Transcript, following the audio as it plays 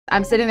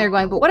I'm sitting there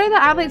going, but what are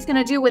the athletes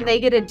going to do when they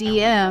get a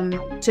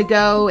DM to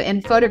go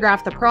and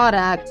photograph the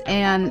product?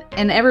 And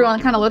everyone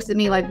kind of looks at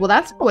me like, well,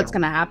 that's what's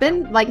going to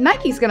happen. Like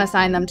Nike's going to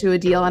sign them to a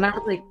deal. And I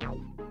was like,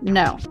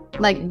 no,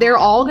 like they're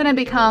all going to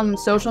become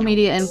social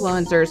media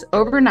influencers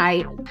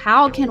overnight.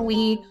 How can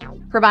we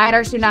provide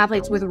our student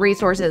athletes with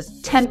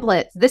resources,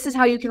 templates? This is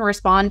how you can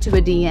respond to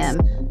a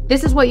DM.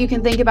 This is what you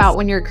can think about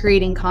when you're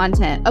creating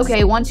content.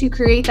 Okay, once you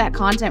create that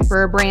content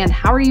for a brand,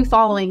 how are you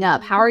following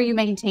up? How are you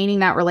maintaining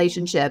that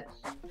relationship?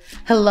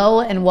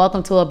 Hello and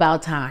welcome to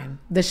About Time,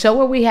 the show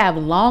where we have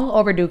long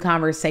overdue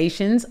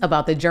conversations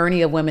about the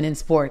journey of women in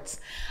sports.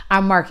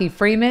 I'm Marquis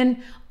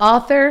Freeman,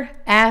 author,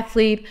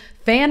 athlete,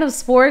 fan of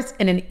sports,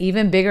 and an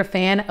even bigger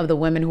fan of the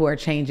women who are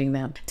changing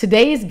them.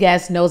 Today's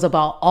guest knows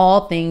about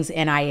all things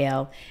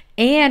NIL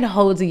and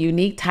holds a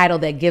unique title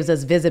that gives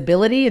us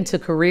visibility into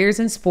careers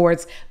in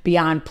sports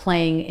beyond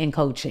playing and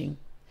coaching.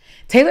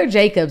 Taylor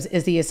Jacobs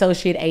is the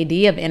Associate AD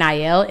of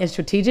NIL and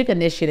Strategic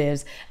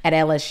Initiatives at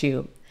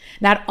LSU.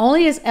 Not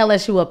only is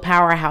LSU a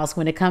powerhouse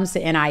when it comes to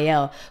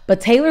NIL,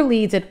 but Taylor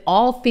leads an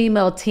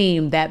all-female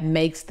team that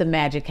makes the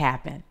magic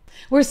happen.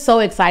 We're so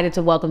excited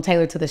to welcome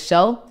Taylor to the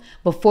show.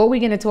 Before we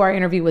get into our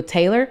interview with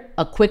Taylor,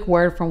 a quick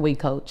word from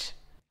WeCoach.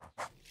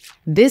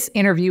 This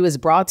interview is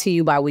brought to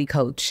you by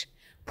WeCoach.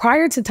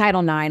 Prior to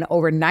Title IX,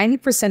 over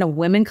 90% of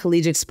women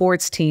collegiate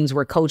sports teams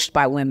were coached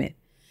by women.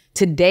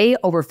 Today,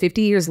 over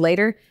 50 years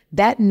later,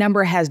 that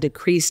number has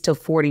decreased to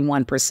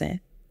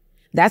 41%.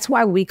 That's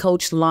why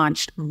WeCoach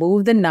launched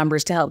Move the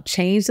Numbers to help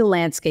change the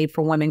landscape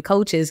for women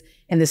coaches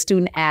and the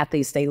student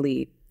athletes they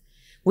lead.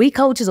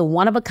 WeCoach is a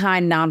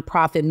one-of-a-kind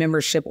nonprofit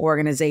membership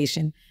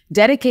organization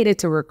dedicated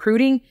to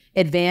recruiting,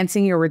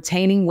 advancing, and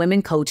retaining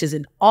women coaches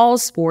in all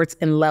sports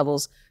and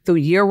levels through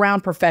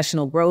year-round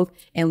professional growth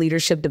and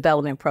leadership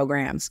development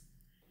programs.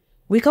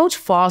 WeCoach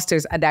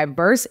fosters a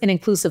diverse and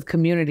inclusive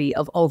community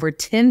of over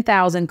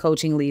 10,000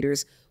 coaching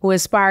leaders who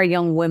inspire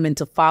young women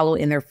to follow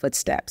in their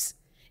footsteps.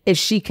 If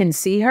she can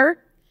see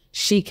her,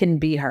 she can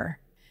be her.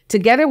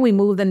 Together, we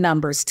move the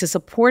numbers to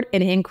support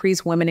and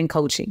increase women in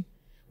coaching.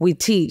 We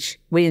teach,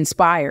 we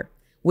inspire,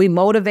 we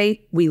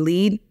motivate, we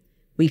lead,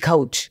 we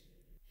coach.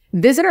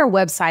 Visit our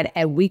website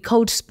at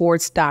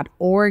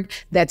wecoachsports.org.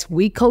 That's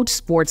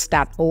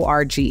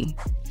wecoachsports.org.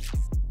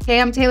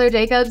 Hey, I'm Taylor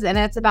Jacobs, and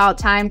it's about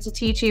time to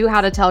teach you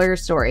how to tell your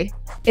story.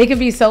 It can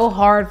be so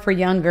hard for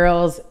young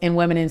girls and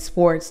women in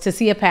sports to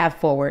see a path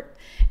forward.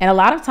 And a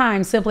lot of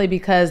times simply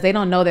because they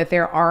don't know that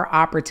there are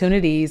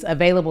opportunities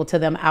available to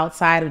them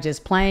outside of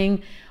just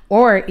playing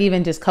or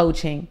even just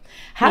coaching.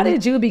 How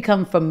did you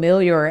become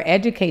familiar or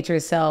educate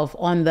yourself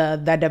on the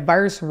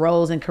diverse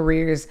roles and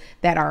careers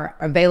that are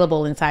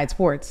available inside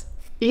sports?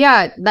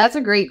 Yeah, that's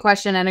a great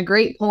question and a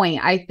great point.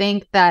 I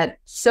think that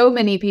so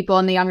many people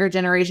in the younger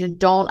generation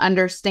don't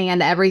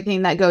understand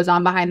everything that goes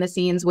on behind the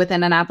scenes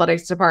within an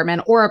athletics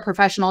department or a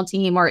professional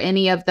team or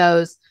any of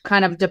those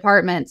kind of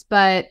departments.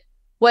 But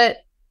what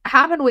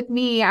happened with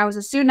me, I was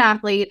a student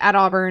athlete at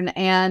Auburn,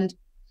 and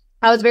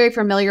I was very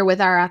familiar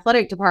with our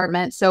athletic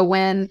department. So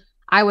when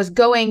I was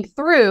going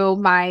through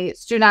my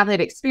student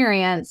athlete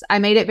experience, I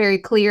made it very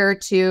clear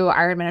to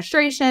our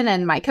administration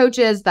and my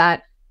coaches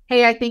that,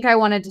 hey, I think I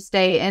wanted to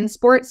stay in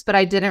sports, but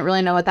I didn't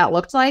really know what that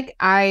looked like.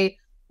 I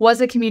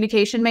was a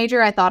communication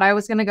major. I thought I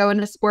was going to go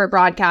into sport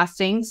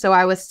broadcasting. So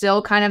I was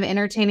still kind of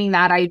entertaining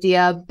that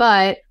idea.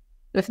 But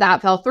if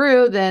that fell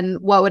through, then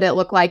what would it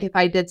look like if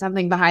I did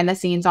something behind the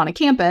scenes on a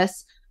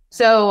campus?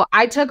 So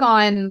I took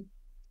on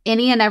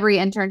any and every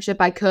internship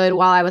I could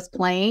while I was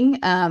playing.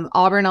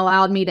 Auburn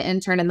allowed me to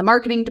intern in the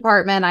marketing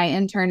department. I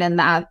interned in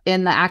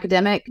the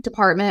academic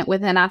department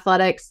within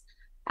athletics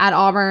at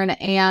Auburn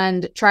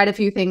and tried a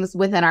few things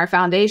within our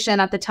foundation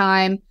at the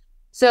time.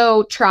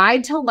 So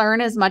tried to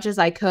learn as much as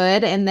I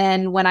could. And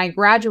then when I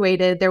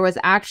graduated, there was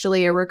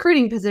actually a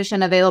recruiting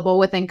position available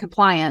within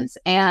compliance.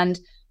 And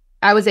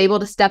I was able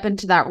to step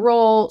into that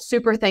role.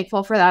 Super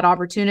thankful for that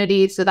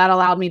opportunity. So that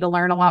allowed me to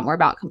learn a lot more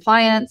about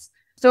compliance.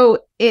 So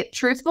it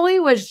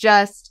truthfully was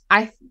just,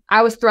 I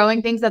was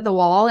throwing things at the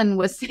wall and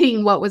was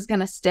seeing what was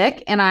going to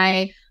stick. And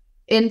I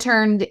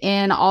interned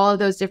in all of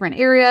those different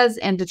areas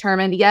and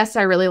determined, yes,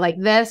 I really like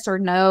this, or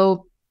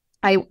no,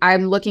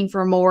 I'm looking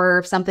for more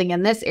of something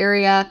in this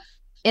area.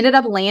 Ended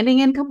up landing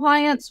in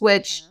compliance,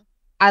 which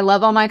I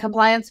love all my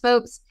compliance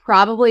folks.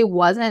 Probably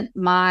wasn't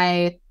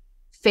my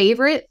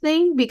favorite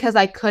thing because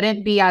I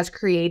couldn't be as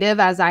creative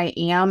as I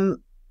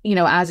am,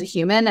 as a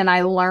human. And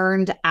I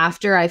learned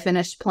after I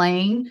finished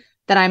playing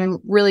that I'm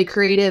really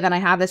creative and I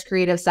have this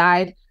creative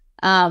side.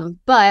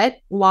 But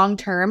long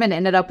term, it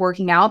ended up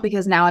working out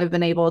because now I've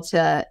been able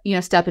to,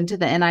 step into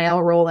the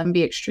NIL role and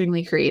be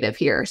extremely creative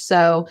here.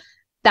 So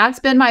that's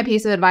been my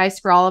piece of advice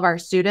for all of our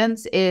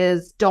students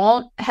is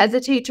don't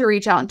hesitate to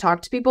reach out and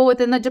talk to people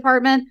within the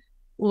department.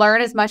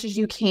 Learn as much as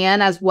you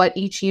can as what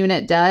each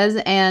unit does,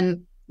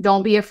 and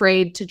don't be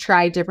afraid to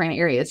try different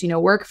areas.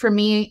 Work for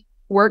me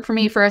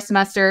for a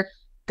semester,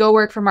 go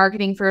work for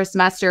marketing for a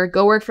semester,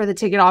 go work for the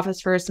ticket office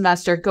for a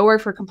semester, go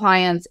work for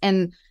compliance,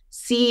 and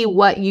see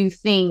what you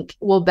think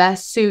will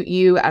best suit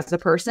you as a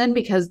person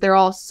because they're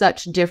all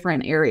such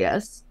different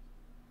areas.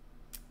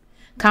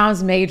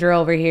 comms major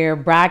over here,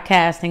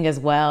 broadcasting as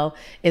well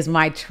is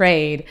my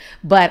trade,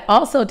 but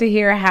also to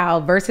hear how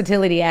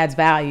versatility adds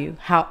value,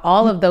 how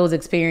all of those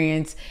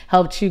experiences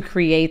helped you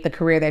create the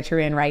career that you're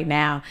in right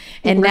now.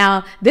 And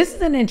now this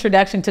is an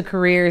introduction to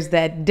careers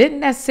that didn't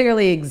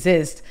necessarily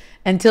exist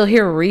until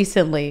here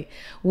recently.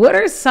 What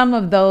are some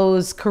of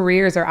those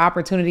careers or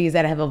opportunities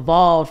that have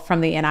evolved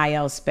from the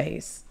NIL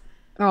space?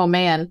 Oh,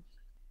 man.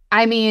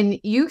 I mean,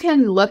 you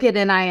can look at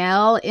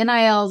NIL.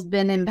 NIL's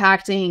been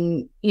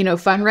impacting,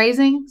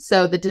 fundraising.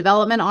 So the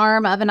development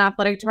arm of an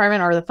athletic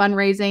department, or the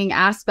fundraising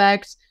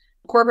aspect,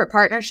 corporate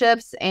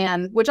partnerships,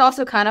 and which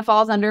also kind of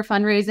falls under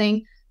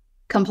fundraising,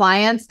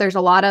 compliance. There's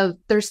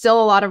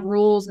still a lot of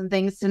rules and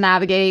things to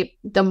navigate.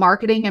 The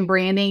marketing and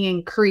branding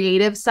and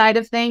creative side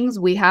of things,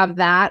 we have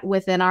that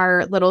within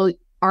our little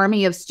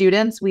army of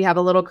students. We have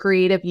a little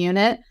creative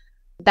unit.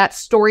 That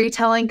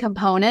storytelling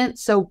component.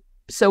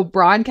 So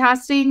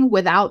broadcasting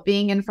without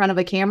being in front of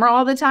a camera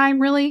all the time,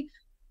 really.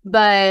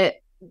 But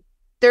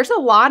there's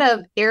a lot of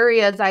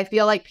areas I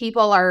feel like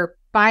people are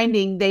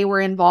finding they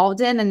were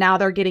involved in and now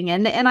they're getting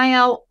into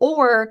NIL.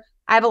 Or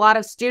I have a lot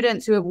of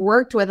students who have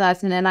worked with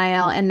us in NIL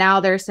and now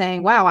they're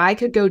saying, wow, I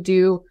could go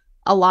do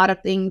a lot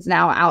of things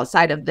now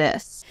outside of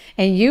this.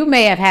 And you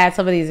may have had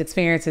some of these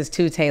experiences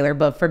too, Taylor,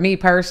 but for me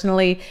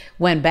personally,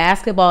 when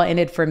basketball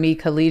ended for me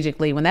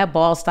collegiately, when that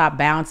ball stopped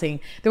bouncing,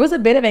 there was a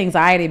bit of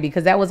anxiety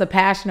because that was a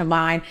passion of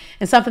mine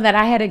and something that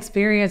I had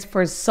experienced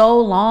for so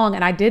long,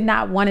 and I did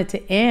not want it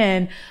to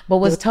end, but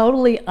was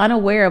totally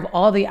unaware of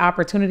all the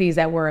opportunities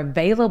that were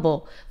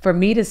available for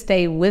me to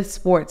stay with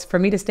sports, for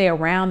me to stay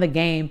around the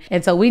game.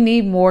 And so we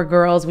need more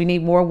girls, we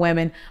need more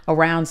women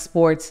around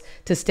sports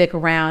to stick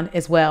around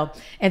as well.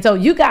 And so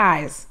you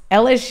guys,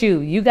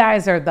 LSU, you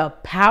guys are the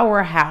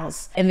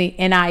powerhouse in the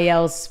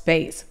NIL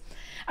space.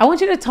 I want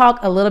you to talk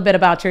a little bit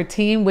about your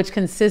team, which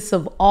consists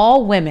of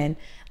all women.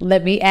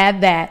 Let me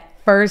add that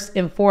first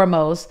and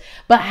foremost.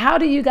 But how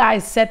do you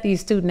guys set these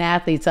student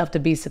athletes up to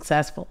be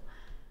successful?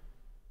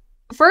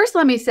 First,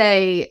 let me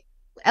say,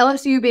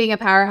 LSU being a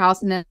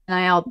powerhouse in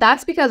NIL,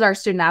 that's because our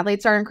student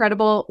athletes are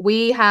incredible.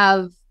 We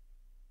have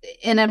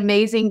an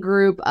amazing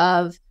group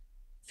of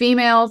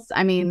females.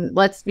 I mean,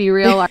 let's be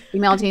real, our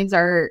female teams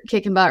are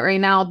kicking butt right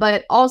now,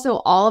 but also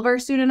all of our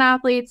student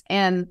athletes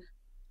and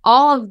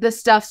all of the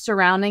stuff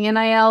surrounding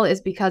NIL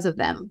is because of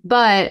them.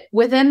 But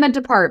within the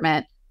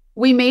department,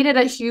 we made it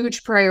a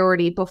huge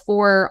priority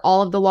before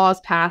all of the laws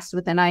passed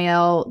with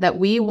NIL that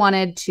we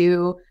wanted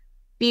to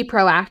be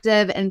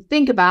proactive and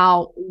think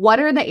about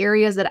what are the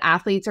areas that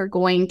athletes are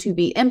going to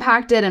be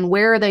impacted and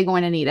where are they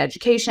going to need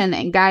education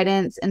and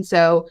guidance. And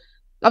so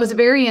I was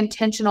very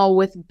intentional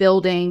with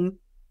building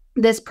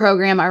this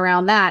program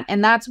around that.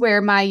 And that's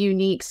where my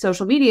unique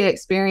social media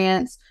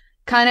experience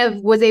kind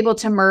of was able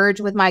to merge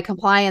with my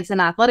compliance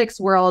and athletics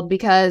world,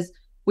 because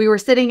we were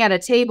sitting at a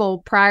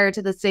table prior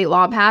to the state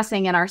law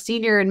passing, and our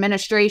senior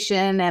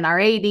administration and our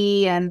AD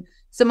and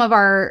some of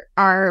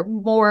our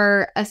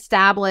more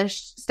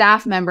established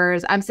staff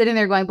members, I'm sitting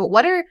there going, but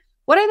what are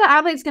the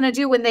athletes going to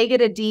do when they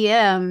get a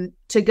DM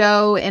to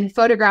go and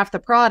photograph the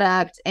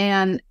product?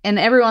 And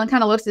everyone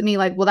kind of looks at me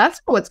like, well,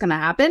 that's what's going to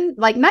happen.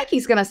 Like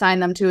Nike's going to sign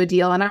them to a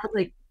deal. And I was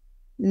like,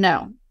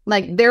 no,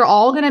 like they're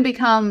all going to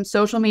become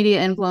social media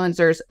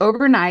influencers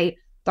overnight.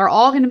 They're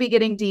all going to be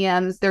getting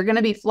DMs. They're going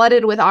to be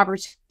flooded with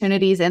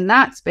opportunities in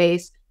that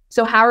space.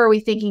 So how are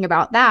we thinking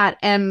about that?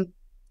 And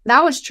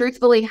that was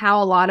truthfully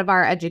how a lot of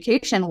our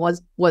education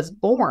was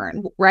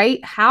born,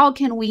 right? How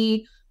can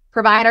we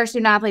provide our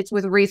student athletes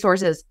with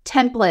resources,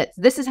 templates?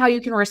 This is how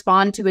you can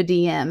respond to a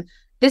DM.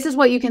 This is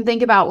what you can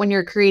think about when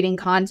you're creating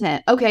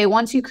content. Okay,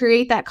 once you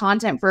create that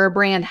content for a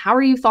brand, how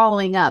are you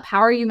following up?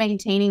 How are you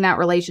maintaining that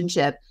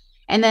relationship?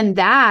 And then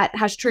that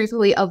has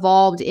truthfully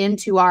evolved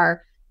into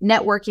our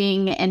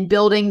networking and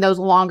building those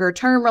longer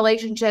term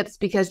relationships,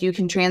 because you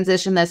can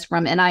transition this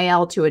from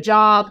NIL to a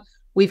job.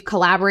 We've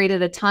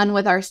collaborated a ton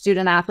with our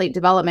student athlete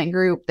development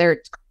group.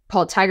 They're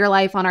called Tiger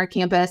Life on our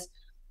campus,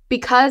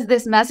 because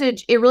this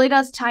message, it really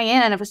does tie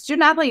in. And if a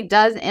student athlete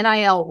does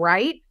NIL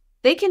right,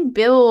 they can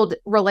build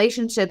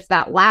relationships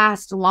that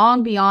last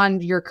long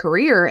beyond your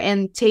career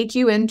and take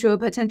you into a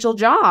potential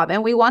job.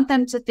 And we want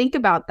them to think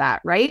about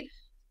that, right?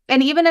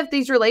 And even if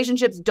these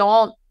relationships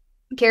don't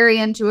carry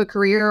into a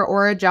career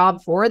or a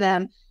job for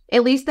them,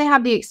 at least they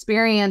have the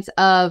experience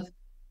of,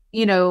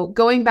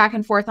 going back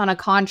and forth on a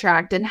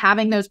contract and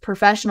having those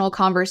professional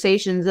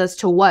conversations as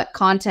to what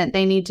content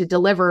they need to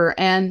deliver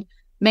and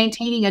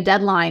maintaining a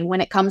deadline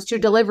when it comes to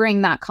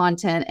delivering that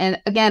content. And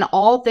again,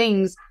 all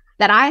things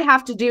that I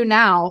have to do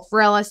now for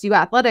LSU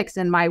athletics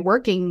in my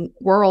working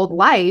world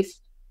life,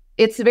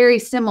 it's very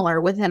similar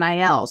with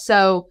NIL.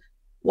 So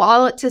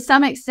while to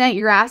some extent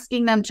you're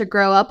asking them to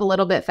grow up a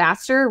little bit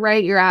faster,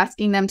 right? You're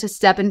asking them to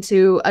step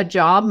into a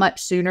job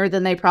much sooner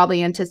than they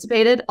probably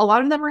anticipated. A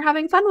lot of them are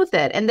having fun with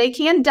it, and they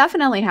can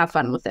definitely have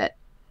fun with it.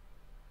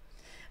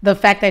 The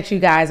fact that you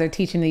guys are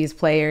teaching these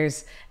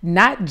players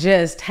not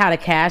just how to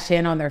cash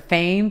in on their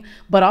fame,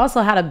 but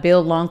also how to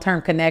build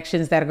long-term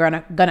connections that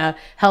are gonna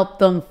help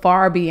them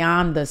far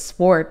beyond the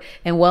sport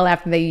and well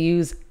after they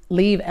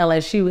leave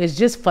LSU is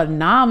just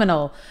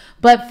phenomenal.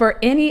 But for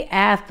any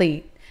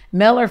athlete,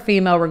 male or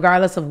female,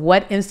 regardless of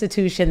what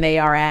institution they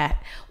are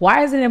at,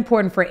 why is it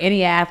important for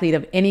any athlete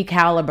of any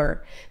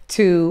caliber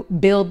to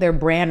build their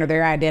brand or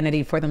their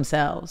identity for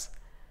themselves?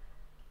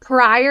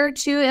 Prior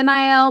to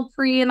NIL,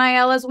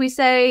 pre-NIL, as we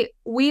say,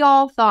 we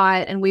all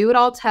thought, and we would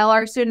all tell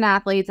our student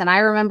athletes, and I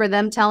remember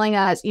them telling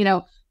us,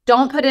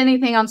 don't put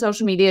anything on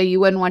social media you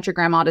wouldn't want your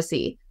grandma to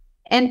see.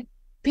 And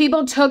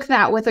people took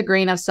that with a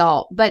grain of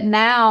salt. But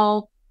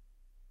now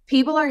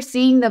people are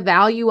seeing the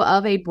value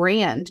of a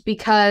brand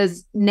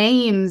because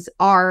names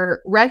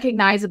are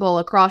recognizable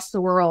across the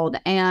world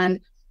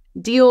and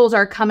deals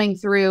are coming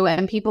through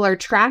and people are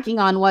tracking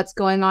on what's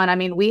going on. I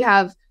mean, we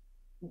have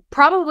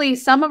probably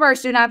some of our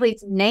student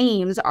athletes'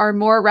 names are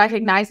more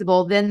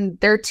recognizable than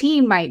their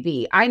team might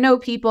be. I know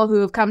people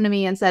who have come to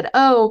me and said,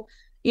 oh,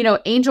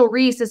 Angel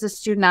Reese is a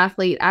student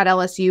athlete at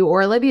LSU,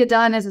 or Olivia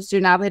Dunn is a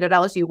student athlete at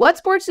LSU. What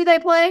sports do they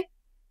play?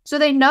 So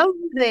they know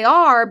who they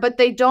are, but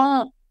they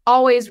don't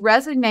always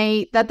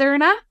resonate that they're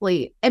an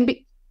athlete. And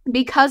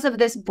because of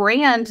this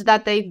brand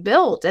that they've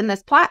built and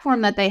this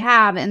platform that they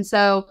have. And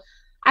so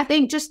I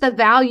think just the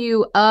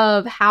value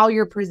of how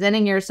you're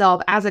presenting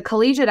yourself as a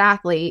collegiate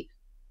athlete,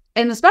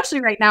 and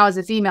especially right now as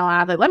a female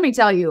athlete, let me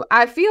tell you,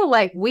 I feel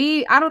like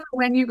I don't know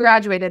when you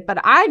graduated, but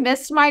I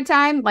missed my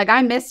time. Like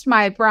I missed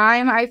my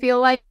prime, I feel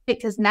like,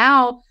 because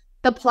now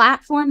the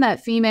platform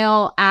that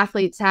female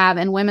athletes have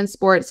and women's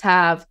sports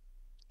have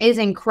is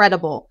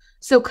incredible.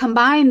 So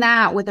combine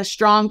that with a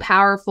strong,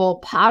 powerful,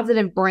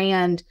 positive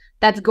brand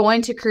that's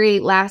going to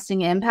create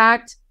lasting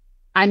impact.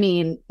 I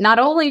mean, not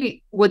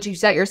only would you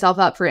set yourself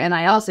up for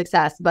NIL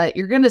success, but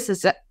you're going to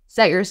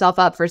set yourself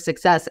up for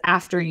success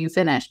after you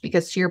finish.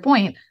 Because to your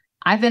point,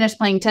 I finished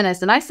playing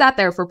tennis and I sat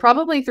there for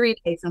probably 3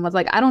 days and was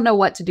like, I don't know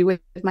what to do with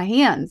my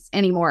hands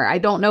anymore. I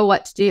don't know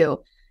what to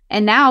do.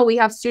 And now we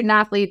have student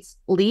athletes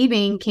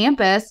leaving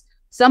campus,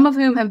 some of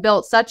whom have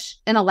built such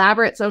an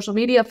elaborate social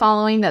media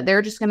following that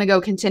they're just going to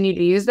go continue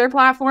to use their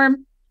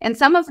platform. And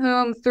some of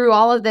whom through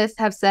all of this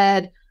have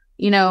said,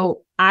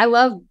 I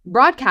love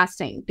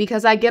broadcasting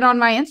because I get on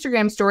my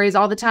Instagram stories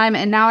all the time.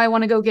 And now I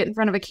want to go get in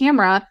front of a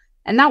camera.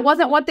 And that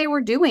wasn't what they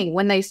were doing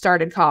when they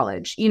started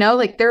college.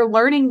 Like they're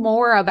learning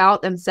more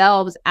about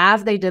themselves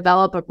as they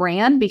develop a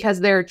brand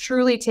because they're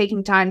truly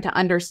taking time to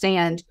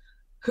understand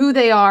who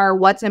they are,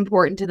 what's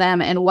important to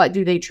them, and what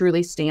do they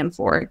truly stand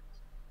for.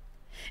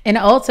 And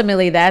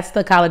ultimately, that's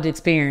the college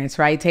experience,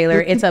 right,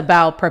 Taylor? It's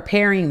about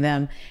preparing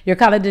them. Your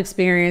college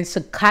experience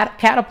to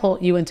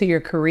catapult you into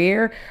your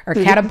career or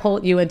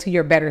catapult you into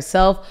your better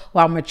self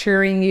while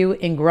maturing you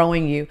and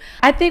growing you.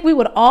 I think we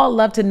would all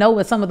love to know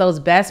what some of those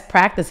best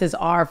practices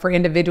are for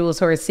individuals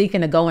who are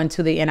seeking to go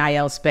into the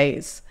NIL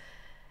space.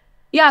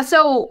 Yeah.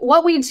 So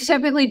what we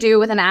typically do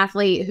with an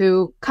athlete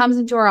who comes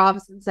into our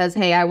office and says,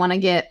 hey, I want to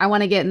get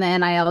in the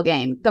NIL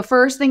game. The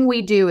first thing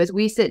we do is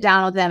we sit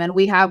down with them and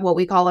we have what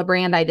we call a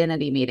brand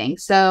identity meeting.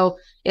 So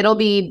it'll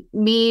be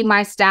me,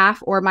 my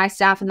staff, or my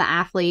staff and the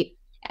athlete,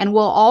 and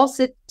we'll all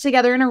sit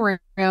together in a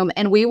room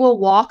and we will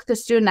walk the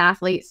student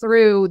athlete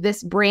through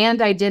this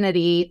brand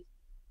identity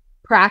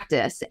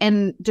practice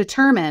and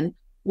determine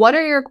what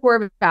are your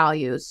core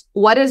values?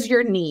 What is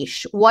your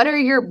niche? What are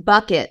your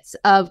buckets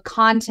of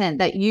content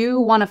that you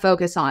want to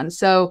focus on?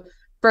 So,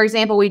 for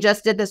example, we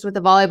just did this with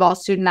a volleyball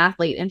student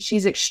athlete, and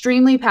she's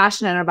extremely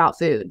passionate about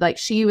food. Like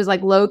she was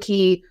like, low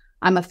key,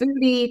 I'm a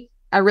foodie.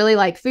 I really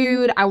like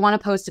food. I want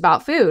to post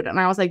about food. And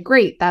I was like,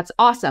 great, that's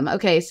awesome.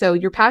 Okay, so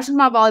you're passionate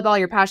about volleyball.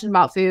 You're passionate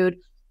about food.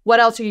 What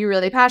else are you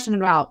really passionate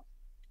about?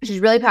 She's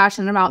really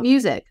passionate about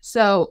music.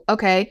 So,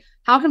 okay,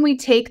 how can we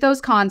take those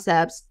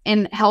concepts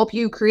and help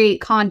you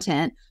create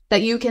content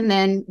that you can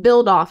then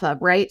build off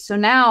of, right? So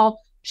now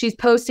she's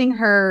posting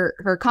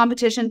her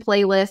competition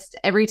playlist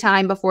every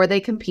time before they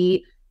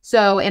compete.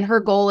 So, and her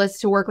goal is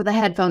to work with a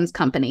headphones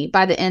company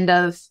by the end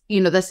of,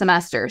 the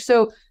semester.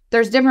 So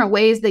there's different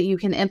ways that you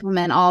can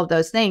implement all of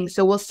those things.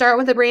 So we'll start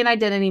with a brand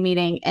identity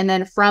meeting. And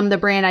then from the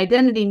brand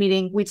identity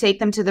meeting, we take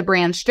them to the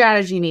brand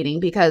strategy meeting,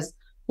 because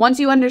once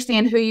you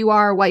understand who you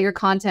are, what your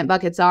content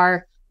buckets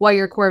are, what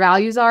your core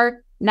values are,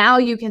 now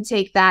you can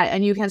take that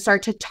and you can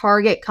start to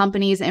target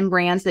companies and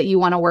brands that you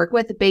want to work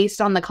with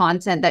based on the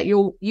content that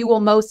you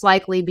will most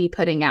likely be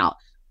putting out.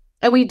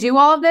 And we do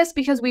all of this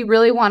because we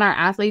really want our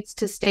athletes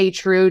to stay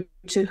true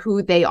to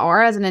who they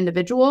are as an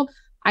individual.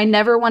 I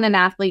never want an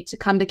athlete to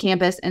come to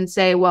campus and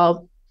say,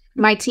 well,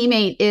 my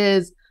teammate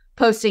is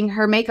posting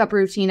her makeup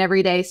routine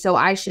every day, so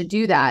I should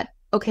do that.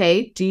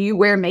 Okay, do you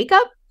wear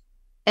makeup?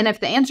 And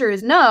if the answer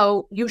is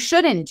no, you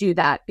shouldn't do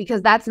that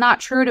because that's not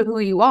true to who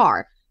you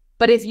are.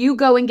 But if you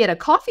go and get a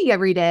coffee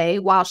every day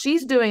while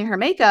she's doing her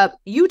makeup,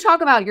 you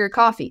talk about your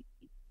coffee.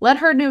 Let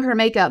her do her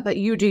makeup, but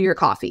you do your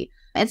coffee.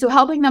 And so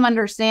helping them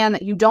understand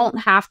that you don't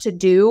have to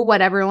do what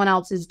everyone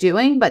else is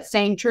doing, but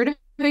staying true to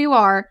who you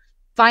are,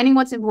 finding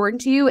what's important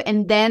to you,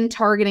 and then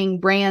targeting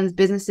brands,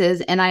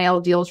 businesses,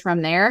 NIL deals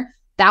from there.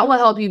 That will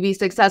help you be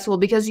successful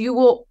because you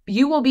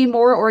will be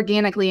more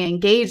organically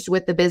engaged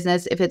with the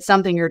business if it's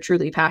something you're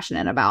truly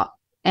passionate about.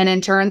 And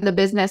in turn, the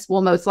business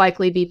will most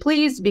likely be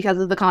pleased because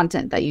of the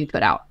content that you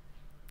put out.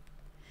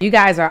 You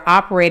guys are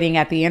operating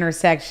at the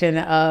intersection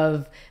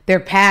of their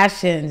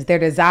passions, their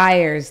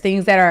desires,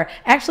 things that are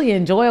actually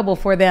enjoyable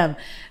for them.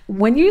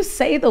 When you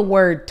say the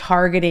word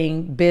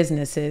targeting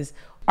businesses,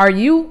 are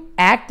you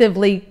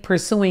actively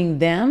pursuing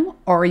them,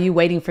 or are you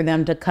waiting for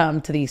them to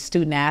come to the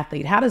student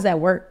athlete? How does that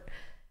work?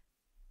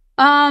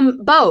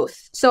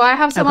 Both. So I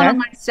have someone on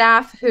my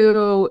staff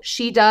who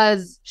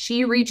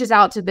she reaches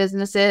out to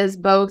businesses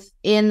both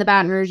in the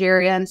Baton Rouge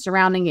area and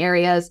surrounding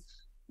areas,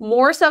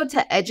 more so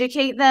to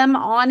educate them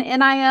on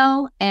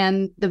NIL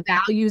and the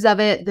values of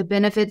it, the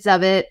benefits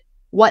of it,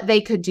 what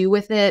they could do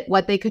with it,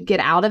 what they could get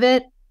out of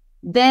it.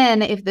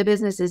 Then if the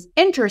business is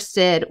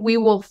interested, we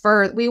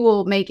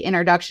will make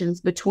introductions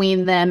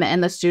between them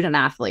and the student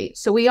athlete.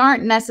 So we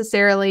aren't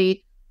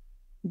necessarily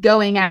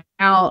going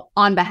out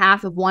on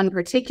behalf of one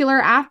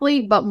particular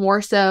athlete, but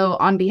more so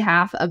on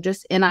behalf of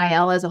just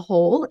NIL as a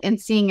whole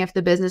and seeing if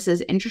the business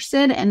is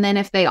interested. And then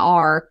if they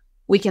are,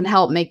 we can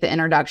help make the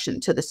introduction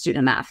to the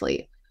student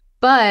athlete.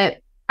 But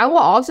I will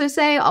also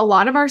say a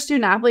lot of our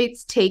student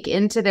athletes take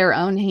into their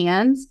own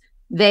hands.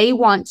 They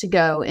want to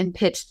go and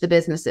pitch the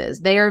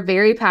businesses. They are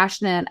very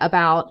passionate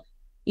about,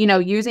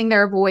 using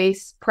their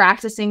voice,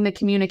 practicing the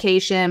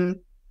communication.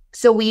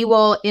 So we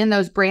will, in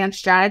those brand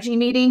strategy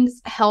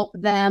meetings, help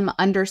them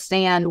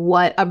understand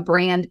what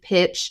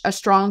a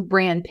strong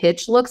brand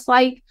pitch looks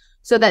like,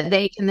 so that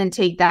they can then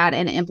take that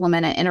and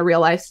implement it in a real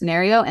life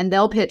scenario, and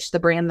they'll pitch the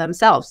brand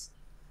themselves.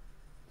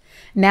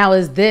 Now,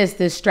 is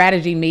this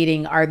strategy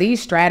meeting, are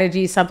these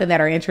strategies something that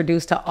are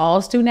introduced to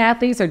all student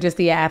athletes, or just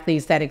the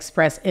athletes that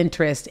express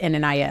interest in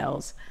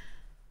NILs?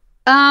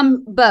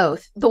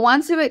 Both. The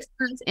ones who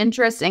express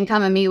interest and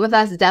come and meet with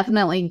us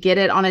definitely get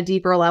it on a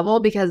deeper level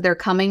because they're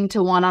coming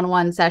to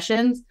one-on-one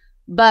sessions.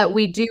 But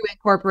we do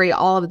incorporate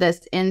all of this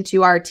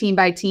into our team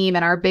by team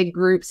and our big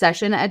group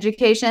session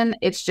education.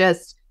 It's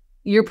just,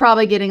 you're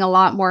probably getting a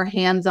lot more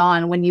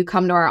hands-on when you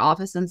come to our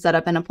office and set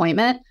up an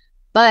appointment.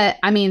 But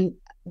I mean,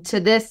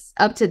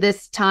 up to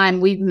this time,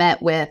 we've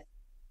met with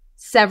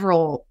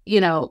several,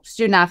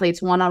 student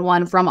athletes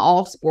one-on-one from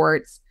all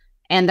sports,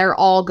 and they're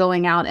all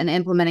going out and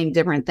implementing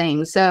different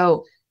things.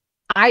 So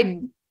I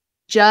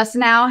just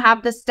now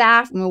have the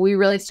staff. I mean, we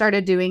really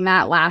started doing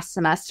that last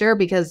semester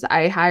because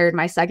I hired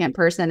my second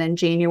person in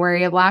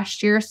January of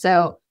last year.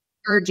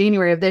 Or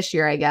January of this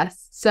year, I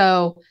guess.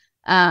 So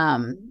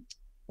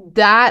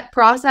that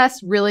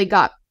process really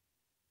got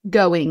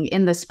going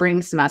in the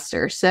spring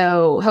semester.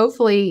 So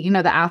hopefully,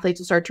 the athletes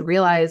will start to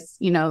realize,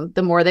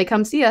 the more they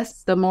come see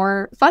us, the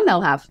more fun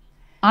they'll have.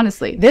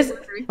 Honestly, this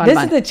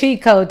is the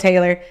cheat code,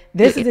 Taylor.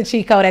 This is the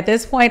cheat code. At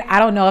this point, I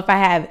don't know if I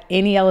have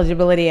any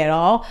eligibility at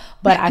all,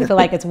 but I feel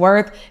like it's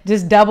worth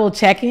just double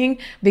checking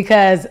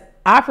because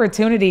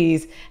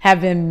opportunities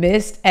have been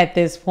missed at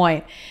this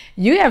point.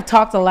 You have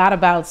talked a lot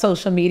about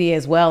social media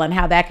as well and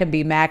how that can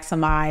be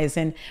maximized.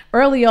 And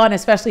early on,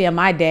 especially in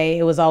my day,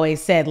 it was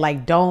always said,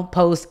 don't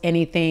post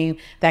anything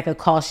that could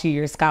cost you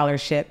your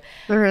scholarship.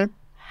 Mm-hmm.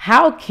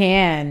 How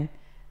can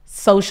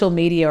social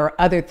media or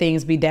other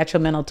things be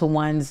detrimental to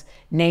one's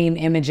name,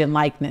 image, and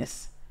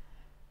likeness?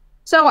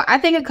 So I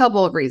think a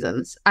couple of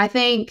reasons. I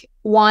think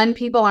one,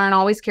 people aren't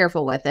always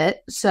careful with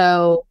it.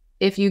 So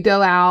if you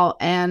go out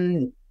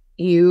and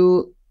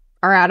you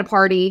are at a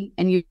party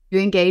and you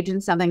engage in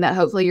something that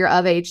hopefully you're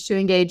of age to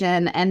engage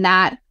in, and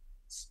that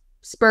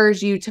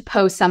spurs you to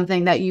post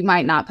something that you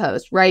might not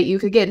post, right? You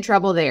could get in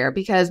trouble there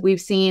because we've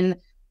seen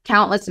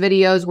countless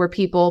videos where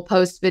people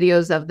post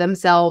videos of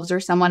themselves or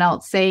someone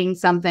else saying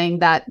something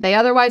that they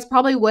otherwise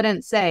probably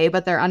wouldn't say,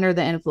 but they're under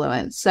the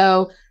influence.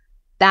 So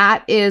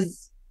that's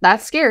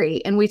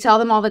scary. And we tell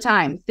them all the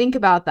time, think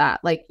about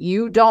that.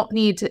 You don't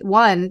need to,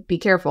 one, be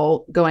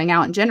careful going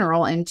out in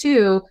general. And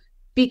two,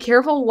 be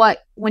careful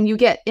when you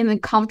get in a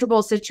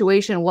comfortable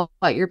situation,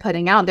 what you're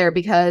putting out there,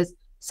 because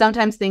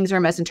sometimes things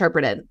are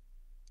misinterpreted.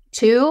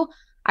 Two,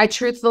 I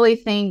truthfully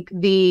think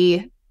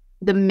the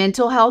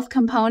mental health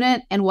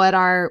component and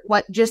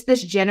what just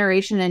this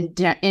generation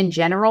in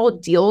general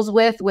deals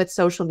with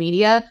social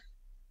media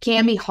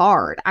can be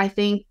hard. I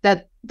think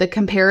that the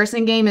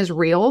comparison game is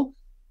real.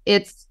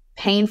 It's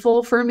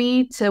painful for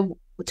me to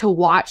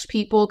watch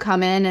people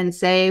come in and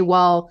say,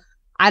 well,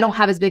 I don't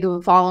have as big of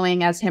a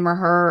following as him or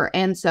her,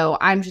 and so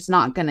I'm just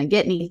not going to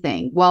get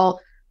anything.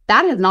 Well,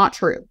 that is not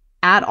true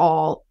at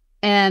all.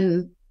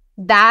 And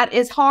that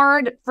is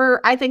hard for,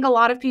 I think, a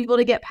lot of people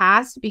to get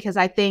past, because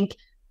I think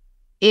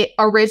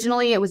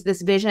originally it was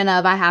this vision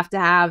of I have to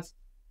have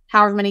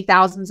however many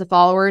thousands of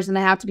followers and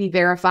they have to be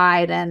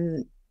verified,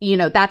 and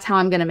that's how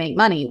I'm going to make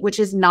money, which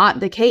is not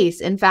the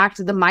case. In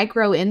fact, the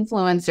micro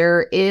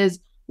influencer is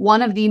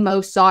one of the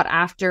most sought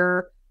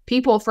after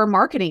people for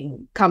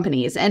marketing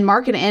companies and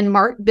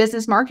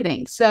business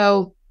marketing.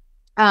 So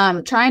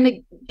trying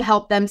to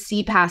help them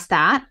see past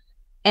that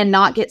and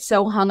not get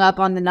so hung up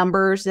on the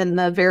numbers and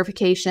the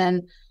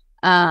verification.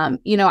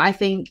 I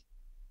think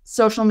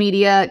social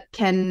media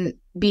can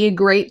be a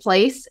great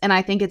place. And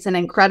I think it's an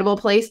incredible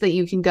place that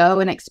you can go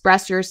and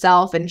express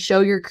yourself and show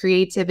your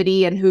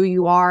creativity and who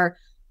you are.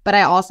 But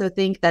I also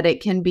think that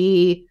it can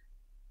be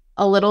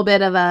a little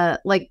bit of a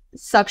like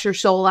sucks your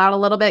soul out a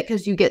little bit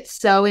because you get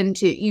so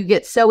into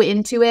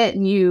it,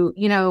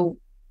 and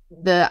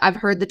I've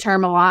heard the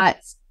term a lot.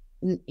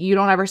 You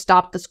don't ever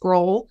stop the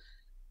scroll,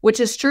 which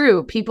is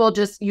true. People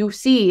you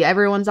see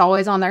everyone's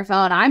always on their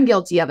phone. I'm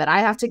guilty of it. I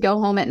have to go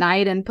home at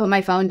night and put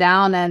my phone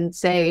down and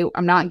say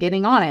I'm not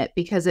getting on it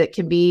because it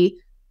can be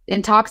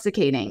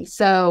intoxicating.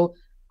 So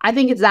I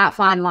think it's that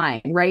fine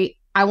line, right?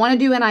 I want to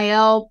do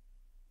NIL,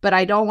 but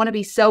I don't want to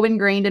be so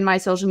ingrained in my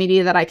social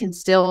media that I can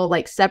still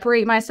like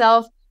separate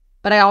myself.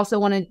 But I also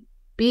want to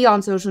be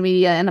on social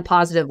media in a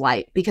positive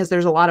light because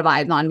there's a lot of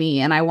eyes on me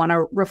and I want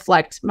to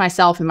reflect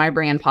myself and my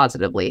brand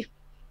positively.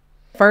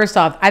 First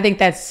off, I think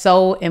that's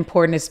so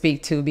important to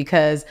speak to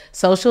because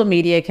social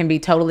media can be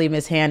totally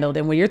mishandled.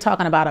 And when you're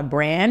talking about a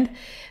brand,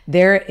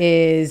 there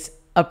is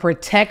a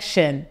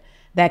protection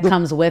that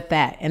comes with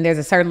that. And there's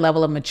a certain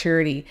level of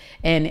maturity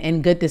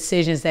and good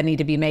decisions that need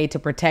to be made to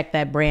protect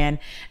that brand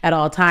at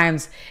all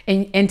times.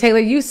 And Taylor,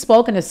 you've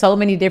spoken to so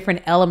many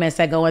different elements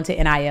that go into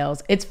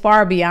NILs. It's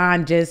far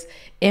beyond just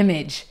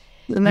image.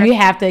 You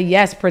have to,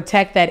 yes,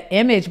 protect that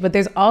image, but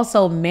there's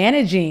also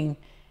managing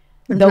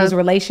those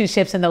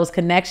relationships and those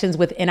connections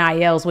with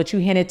NILs, which you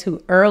hinted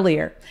to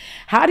earlier.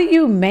 How do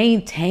you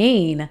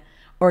maintain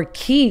or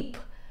keep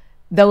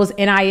those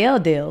NIL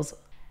deals?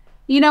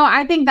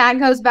 I think that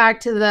goes back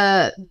to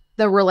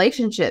the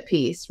relationship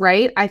piece,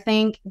 right? I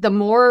think the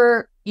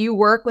more you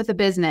work with a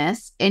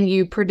business and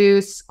you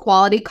produce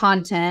quality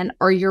content,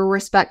 or you're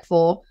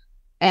respectful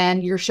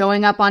and you're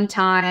showing up on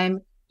time,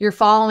 you're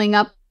following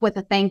up with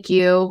a thank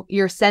you,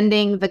 you're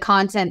sending the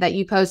content that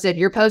you posted,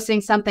 you're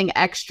posting something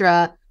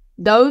extra.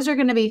 Those are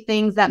going to be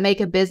things that make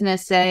a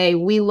business say,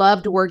 we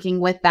loved working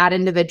with that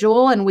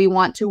individual and we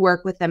want to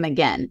work with them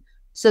again.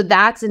 So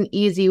that's an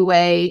easy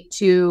way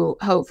to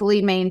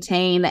hopefully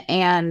maintain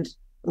and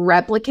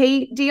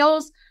replicate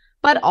deals.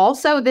 But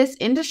also, this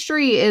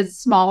industry is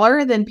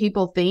smaller than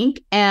people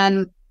think.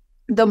 And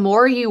the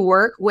more you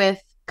work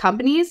with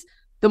companies,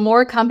 the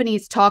more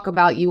companies talk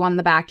about you on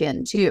the back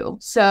end too.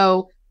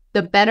 So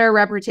the better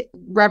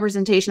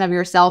representation of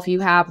yourself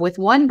you have with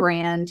one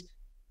brand,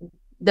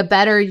 the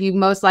better you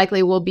most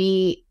likely will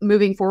be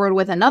moving forward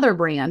with another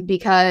brand.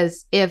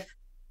 Because if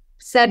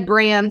said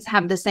brands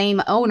have the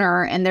same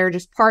owner and they're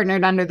just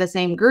partnered under the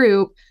same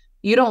group,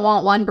 you don't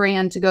want one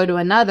brand to go to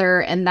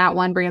another and that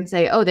one brand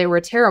say, oh, they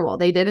were terrible,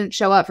 they didn't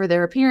show up for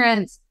their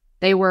appearance,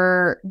 they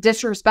were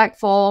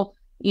disrespectful,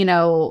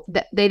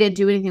 they didn't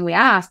do anything we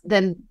asked.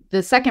 Then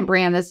the second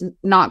brand is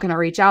not going to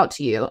reach out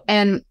to you.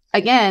 And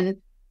again,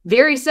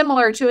 very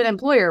similar to an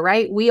employer,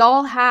 right? We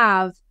all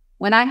have,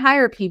 when I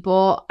hire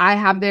people, I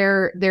have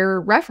their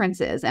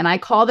references and I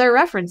call their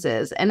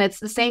references. And it's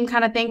the same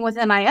kind of thing with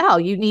NIL.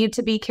 You need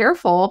to be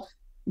careful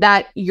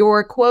that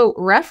your quote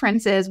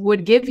references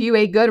would give you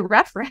a good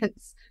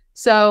reference.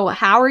 So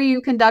how are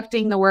you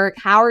conducting the work?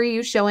 How are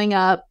you showing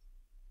up?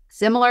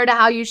 Similar to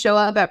how you show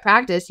up at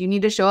practice, you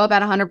need to show up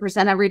at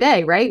 100% every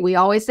day, right? We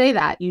always say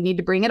that. You need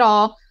to bring it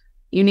all.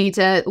 You need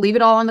to leave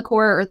it all on the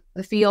court or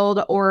the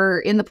field or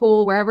in the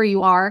pool, wherever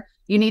you are.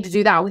 You need to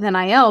do that with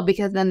NIL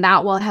because then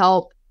that will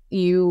help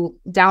you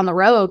down the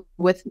road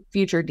with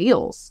future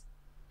deals.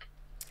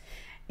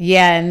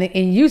 Yeah.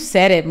 And you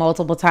said it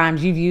multiple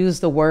times. You've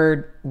used the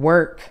word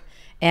work.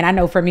 And I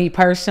know for me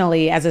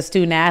personally, as a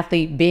student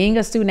athlete, being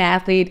a student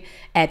athlete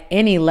at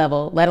any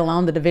level, let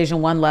alone the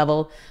Division I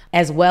level,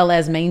 as well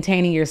as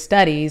maintaining your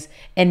studies,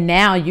 and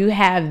now you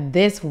have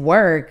this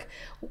work,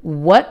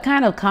 what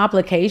kind of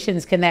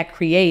complications can that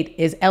create?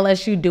 Is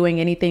LSU doing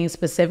anything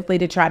specifically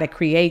to try to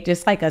create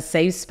just like a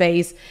safe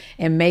space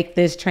and make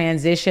this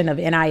transition of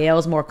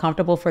NILs more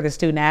comfortable for the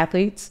student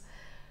athletes?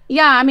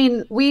 Yeah, I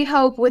mean, we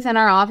hope within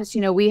our office,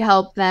 we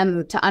help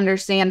them to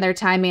understand their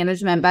time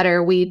management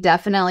better. We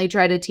definitely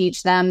try to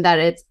teach them that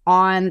it's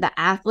on the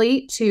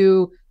athlete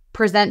to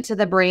present to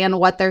the brand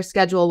what their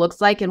schedule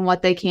looks like and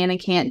what they can and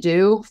can't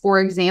do. For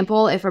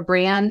example, if a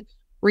brand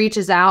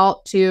reaches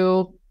out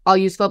to, I'll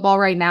use football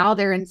right now,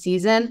 they're in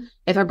season.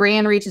 If a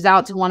brand reaches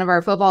out to one of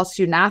our football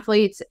student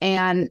athletes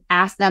and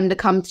asks them to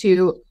come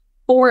to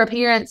 4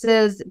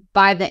 appearances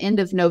by the end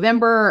of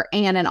November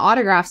and an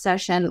autograph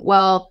session,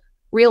 well,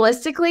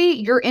 realistically,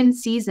 you're in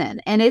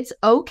season and it's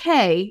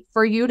okay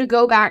for you to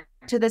go back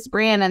to this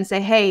brand and say,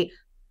 hey,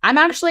 I'm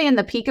actually in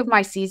the peak of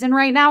my season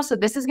right now, so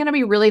this is going to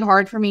be really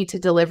hard for me to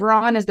deliver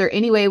on. Is there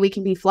any way we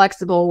can be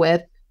flexible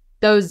with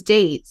those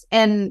dates?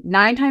 And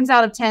 9 times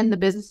out of 10, the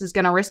business is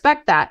going to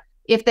respect that.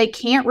 If they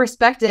can't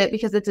respect it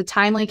because it's a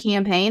timely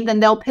campaign,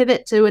 then they'll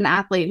pivot to an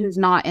athlete who's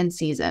not in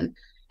season.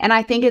 And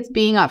I think it's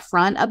being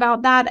upfront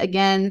about that.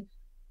 Again,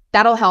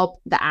 that'll help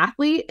the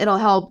athlete. It'll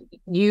help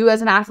you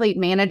as an athlete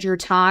manage your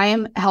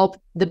time, help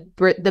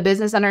the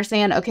business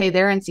understand, okay,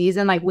 they're in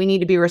season, like we need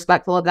to be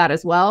respectful of that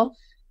as well.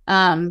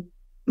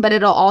 But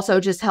it'll also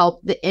just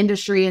help the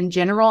industry in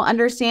general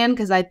understand,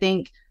 because I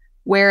think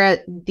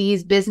where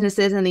these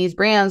businesses and these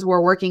brands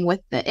were working with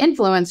the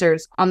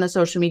influencers on the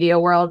social media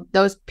world,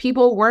 those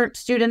people weren't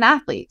student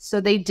athletes.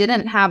 So they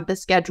didn't have the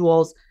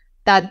schedules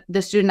that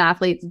the student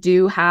athletes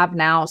do have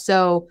now.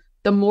 So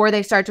the more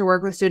they start to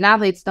work with student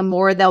athletes, the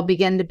more they'll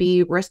begin to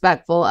be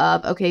respectful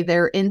of, okay,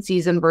 they're in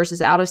season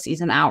versus out of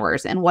season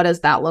hours. And what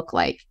does that look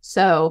like?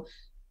 So,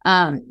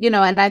 you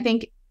know, and I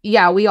think,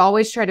 yeah, we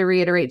always try to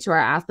reiterate to our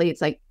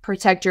athletes, like,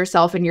 protect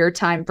yourself and your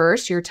time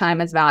first. Your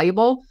time is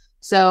valuable.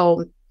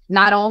 So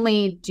not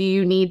only do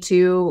you need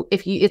to,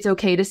 it's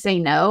okay to say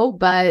no,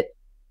 but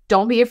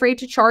don't be afraid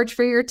to charge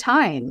for your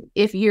time.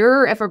 If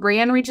a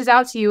brand reaches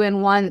out to you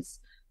and wants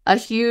a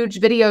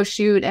huge video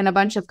shoot and a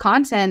bunch of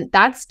content,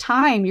 that's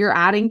time you're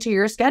adding to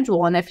your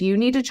schedule. And if you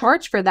need to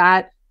charge for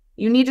that,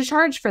 you need to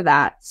charge for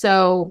that.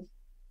 So,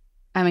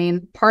 I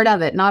mean, part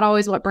of it, not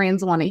always what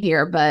brands want to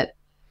hear, but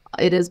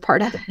it is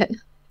part of it.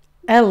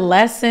 A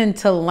lesson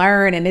to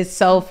learn. And it's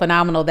so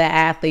phenomenal that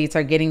athletes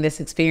are getting this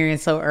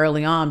experience so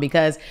early on,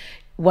 because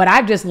what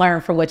I've just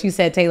learned from what you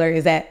said, Taylor,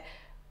 is that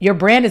your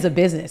brand is a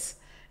business.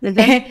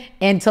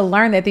 And to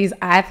learn that these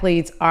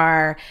athletes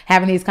are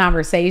having these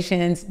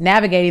conversations,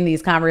 navigating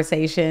these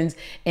conversations,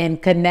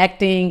 and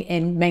connecting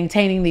and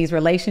maintaining these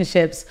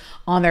relationships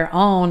on their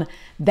own,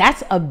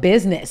 that's a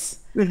business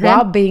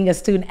while being a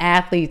student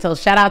athlete. So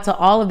shout out to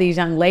all of these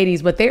young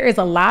ladies, but there is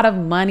a lot of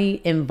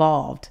money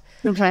involved.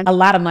 A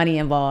lot of money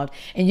involved.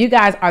 And you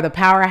guys are the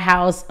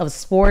powerhouse of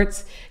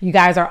sports. You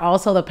guys are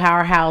also the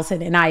powerhouse in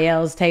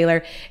NILs,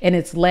 Taylor, and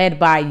it's led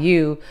by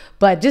you.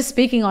 But just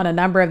speaking on a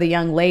number of the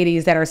young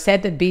ladies that are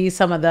said to be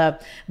some of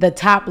the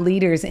top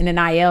leaders in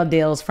NIL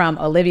deals, from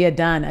Olivia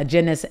Dunn, a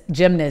gymnast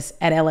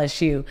at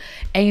LSU,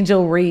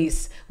 Angel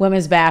Reese,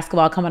 women's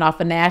basketball coming off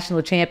a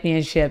national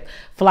championship,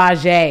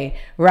 Flage,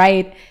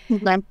 right?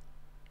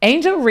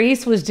 Angel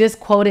Reese was just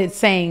quoted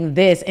saying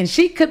this, and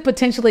she could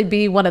potentially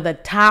be one of the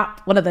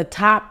top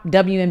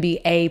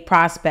WNBA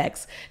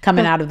prospects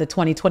coming out of the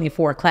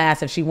 2024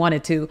 class if she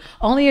wanted to.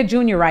 Only a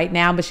junior right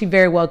now, but she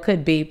very well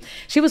could be.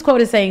 She was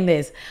quoted saying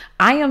this: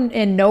 "I am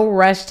in no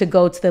rush to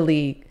go to the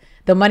league.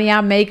 The money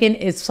I'm making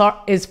is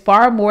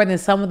far more than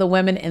some of the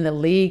women in the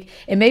league,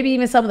 and maybe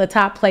even some of the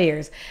top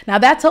players." Now,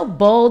 that's a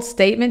bold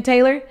statement,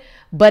 Taylor,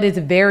 but it's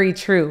very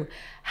true.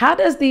 How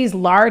does these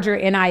larger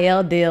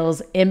NIL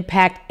deals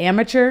impact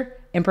amateur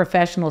and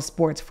professional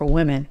sports for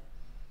women?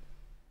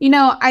 You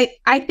know,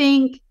 I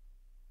think,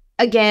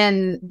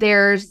 again,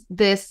 there's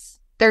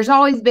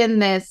always been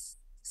this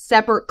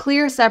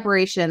clear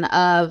separation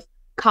of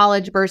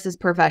college versus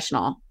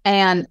professional,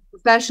 and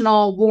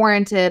professional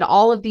warranted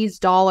all of these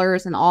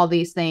dollars and all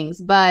these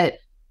things. But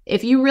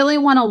if you really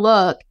want to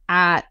look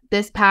at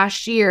this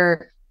past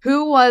year,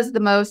 who was the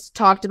most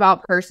talked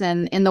about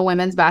person in the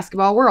women's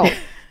basketball world?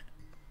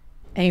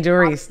 Angel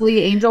Reese.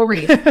 Obviously, Angel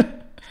Reese.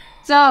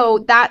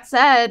 So that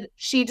said,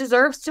 she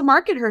deserves to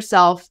market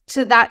herself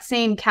to that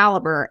same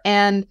caliber.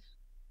 And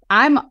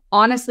I'm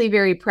honestly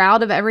very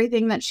proud of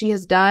everything that she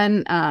has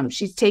done.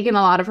 She's taken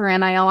a lot of her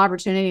NIL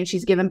opportunity and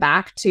she's given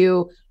back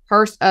to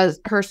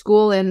her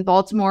school in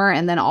Baltimore.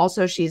 And then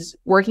also she's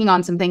working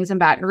on some things in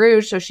Baton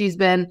Rouge. So she's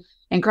been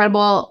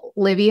incredible.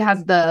 Livy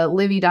has the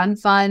Livy Dunn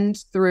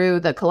Fund through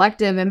the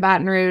collective in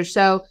Baton Rouge.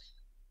 So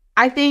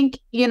I think,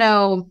 you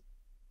know,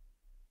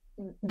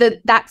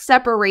 that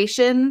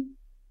separation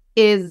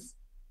is,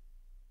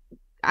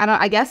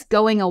 I guess,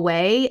 going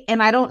away.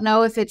 And I don't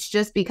know if it's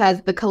just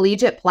because the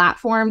collegiate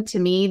platform, to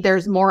me,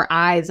 there's more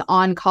eyes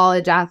on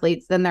college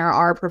athletes than there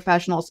are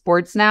professional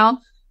sports now.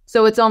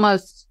 So it's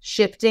almost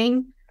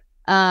shifting.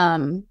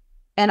 And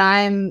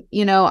I'm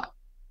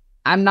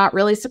not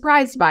really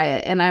surprised by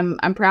it. And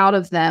I'm proud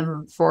of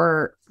them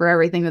for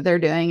everything that they're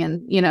doing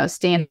and, you know,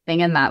 standing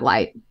in that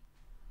light.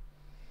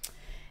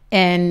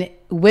 And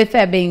with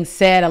that being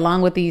said,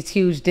 along with these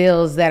huge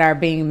deals that are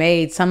being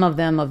made, some of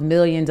them of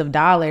millions of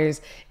dollars,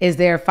 is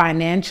there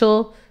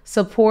financial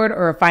support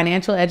or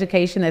financial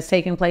education that's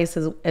taking place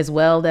as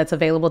well that's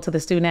available to the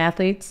student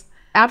athletes?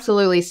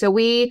 Absolutely. So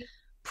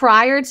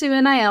prior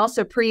to NIL,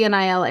 so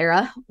pre-NIL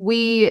era,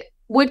 we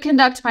would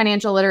conduct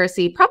financial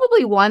literacy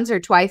probably once or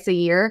twice a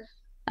year.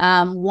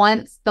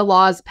 Once the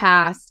laws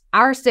passed,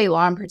 our state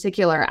law in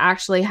particular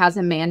actually has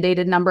a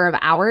mandated number of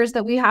hours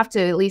that we have to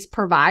at least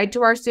provide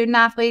to our student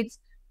athletes.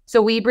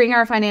 So we bring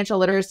our financial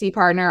literacy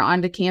partner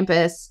onto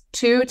campus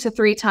 2 to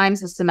 3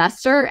 times a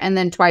semester and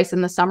then twice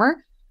in the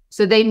summer.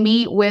 So they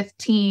meet with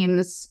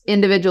teams,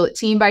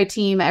 team by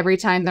team, every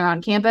time they're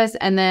on campus.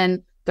 And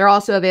then they're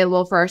also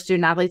available for our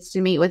student athletes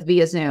to meet with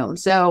via Zoom.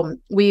 So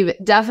we've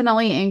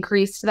definitely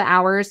increased the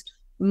hours.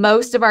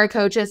 Most of our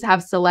coaches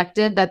have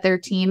selected that their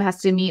team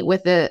has to meet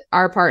with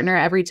our partner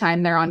every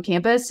time they're on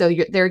campus. So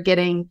they're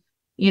getting,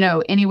 you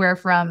know, anywhere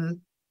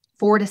from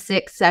 4 to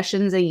 6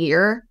 sessions a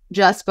year,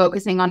 just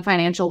focusing on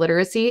financial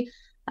literacy.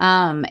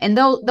 And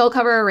they'll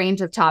cover a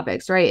range of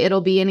topics, right?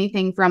 It'll be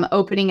anything from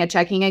opening a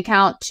checking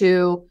account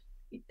to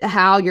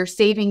how you're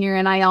saving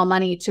your NIL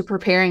money to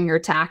preparing your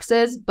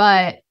taxes,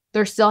 but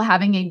they're still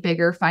having a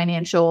bigger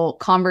financial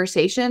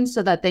conversation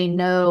so that they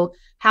know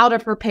how to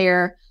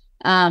prepare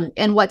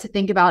and what to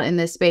think about in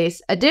this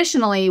space.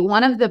 Additionally,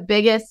 one of the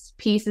biggest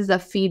pieces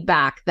of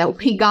feedback that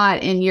we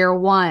got in year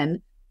one,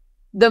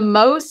 the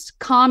most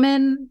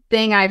common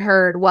thing I've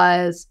heard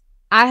was,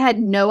 I had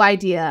no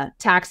idea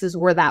taxes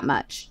were that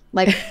much.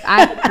 Like,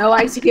 I had no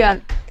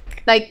idea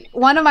Like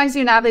one of my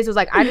student athletes was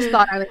like, I just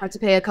thought I would have to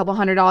pay a couple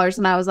 $100s.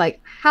 And I was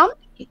like, how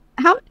many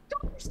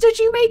dollars did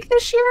you make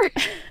this year?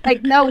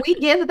 Like, no, we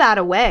give that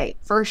away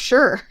for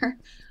sure.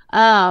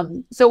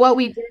 So what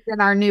we did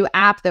in our new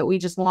app that we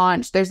just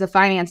launched, there's a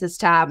finances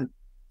tab.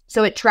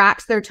 So it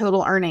tracks their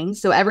total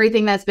earnings. So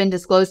everything that's been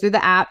disclosed through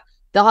the app,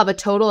 they'll have a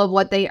total of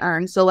what they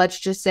earn. So let's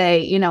just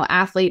say,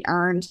 athlete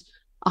earned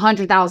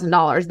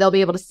 $100,000. They'll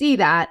be able to see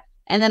that.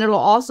 And then it'll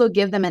also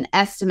give them an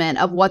estimate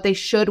of what they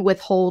should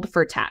withhold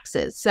for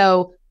taxes.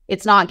 So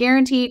it's not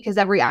guaranteed because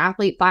every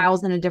athlete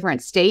files in a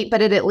different state,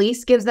 but it at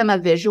least gives them a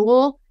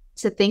visual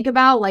to think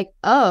about, like,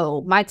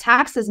 oh, my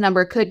taxes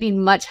number could be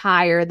much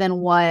higher than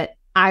what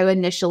I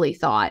initially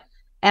thought.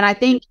 And I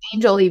think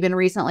Angel even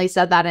recently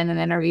said that in an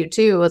interview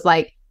too, was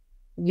like,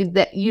 we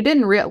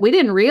didn't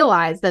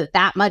realize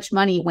that much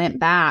money went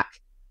back,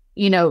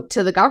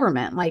 to the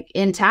government, like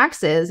in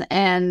taxes.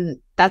 And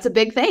that's a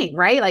big thing,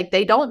 right? Like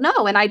they don't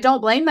know. And I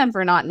don't blame them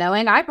for not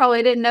knowing. I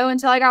probably didn't know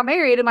until I got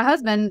married and my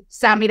husband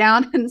sat me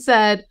down and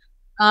said,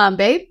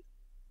 babe,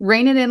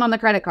 rein it in on the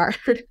credit card.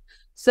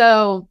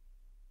 So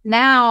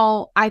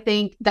now I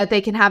think that they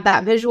can have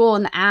that visual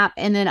in the app,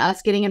 and then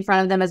us getting in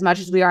front of them as much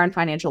as we are in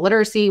financial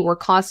literacy. We're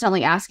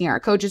constantly asking our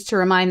coaches to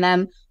remind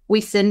them.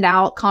 We send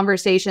out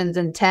conversations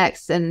and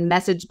texts and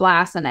message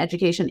blasts and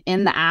education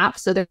in the app,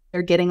 so that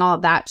they're getting all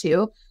of that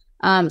too.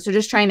 So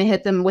just trying to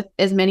hit them with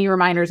as many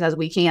reminders as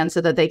we can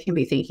so that they can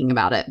be thinking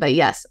about it. But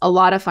yes, a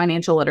lot of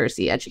financial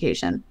literacy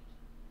education.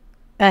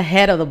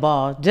 Ahead of the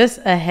ball, just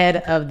ahead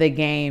of the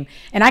game.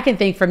 And I can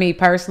think for me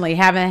personally,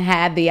 having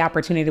had the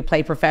opportunity to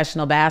play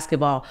professional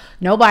basketball,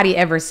 nobody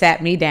ever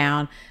sat me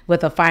down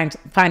with a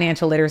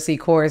financial literacy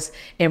course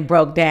and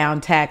broke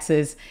down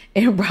taxes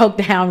and broke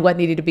down what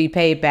needed to be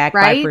paid back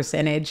by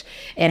percentage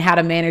and how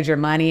to manage your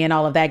money and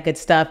all of that good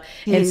stuff.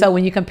 Mm-hmm. And so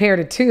when you compare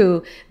the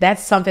two,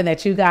 that's something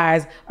that you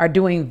guys are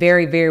doing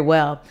very, very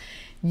well.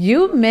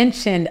 You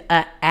mentioned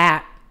an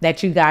app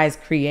that you guys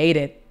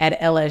created at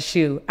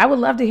LSU. I would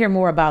love to hear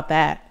more about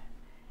that.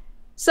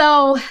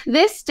 So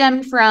this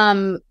stemmed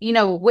from,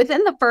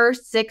 within the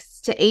first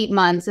 6 to 8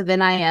 months of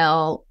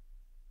NIL,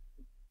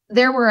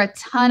 there were a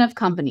ton of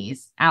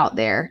companies out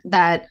there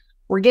that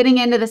were getting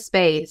into the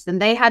space, and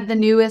they had the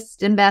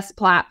newest and best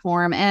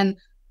platform. And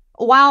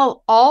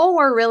while all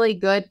were really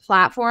good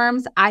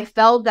platforms, I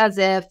felt as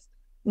if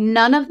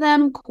none of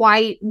them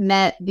quite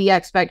met the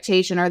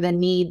expectation or the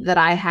need that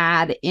I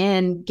had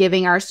in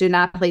giving our student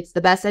athletes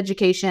the best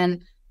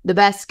education, the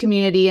best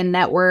community and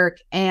network,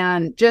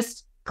 and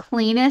just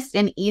cleanest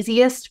and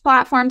easiest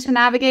platform to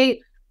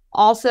navigate.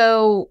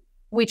 Also,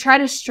 we try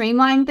to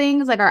streamline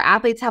things. Like our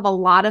athletes have a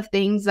lot of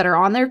things that are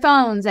on their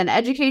phones and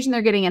education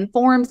they're getting and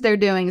forms they're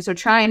doing. So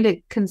trying to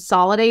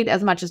consolidate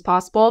as much as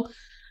possible.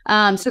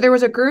 So there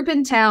was a group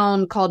in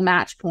town called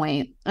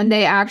Matchpoint, and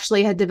they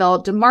actually had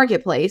developed a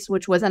marketplace,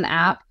 which was an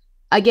app.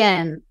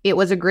 Again, it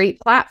was a great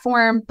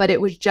platform, but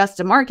it was just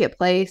a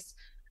marketplace.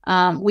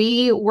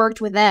 We worked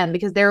with them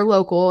because they're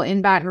local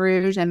in Baton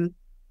Rouge, and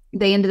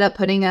they ended up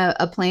putting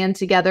a plan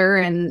together.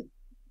 And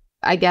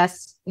I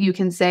guess you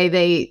can say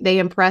they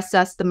impressed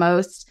us the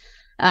most.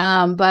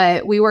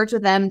 But we worked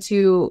with them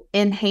to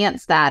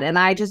enhance that. And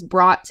I just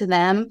brought to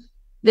them,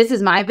 this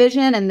is my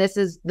vision, and this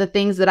is the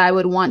things that I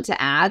would want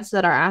to add so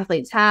that our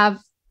athletes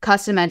have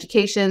custom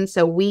education.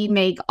 So we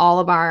make all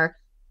of our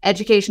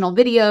educational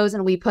videos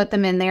and we put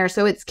them in there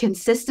so it's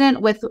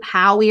consistent with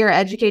how we are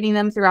educating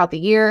them throughout the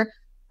year.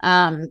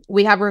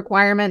 We have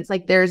requirements,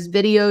 like there's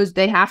videos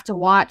they have to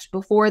watch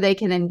before they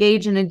can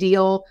engage in a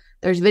deal.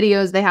 There's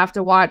videos they have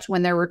to watch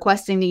when they're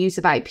requesting the use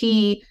of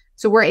IP.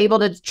 So we're able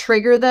to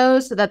trigger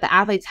those so that the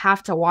athletes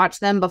have to watch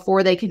them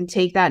before they can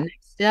take that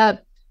next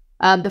step.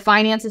 The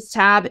finances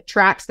tab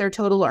tracks their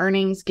total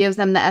earnings, gives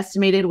them the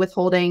estimated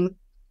withholding.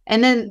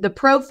 And then the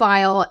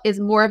profile is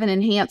more of an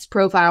enhanced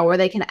profile where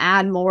they can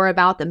add more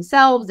about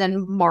themselves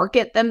and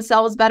market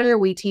themselves better.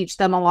 We teach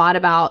them a lot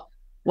about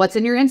what's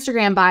in your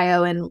Instagram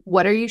bio and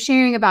what are you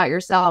sharing about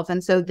yourself.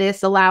 And so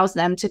this allows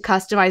them to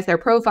customize their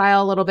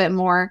profile a little bit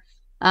more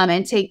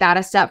and take that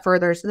a step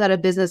further so that a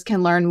business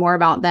can learn more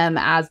about them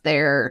as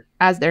they're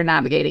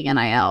navigating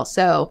NIL.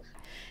 So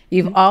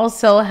you've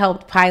also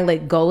helped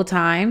pilot Go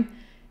Time,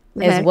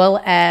 as well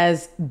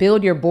as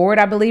Build Your Board,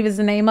 I believe is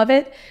the name of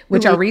it,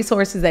 which are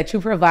resources that you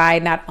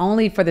provide not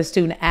only for the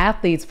student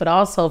athletes, but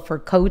also for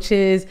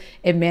coaches,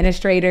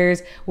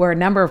 administrators, where a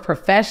number of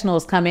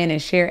professionals come in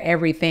and share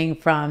everything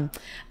from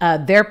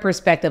their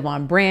perspective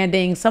on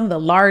branding. Some of the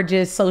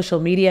largest social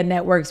media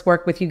networks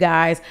work with you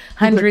guys,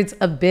 hundreds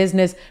of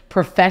business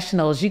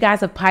professionals. You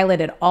guys have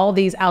piloted all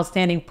these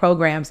outstanding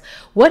programs.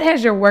 What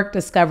has your work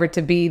discovered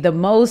to be the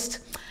most,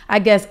 I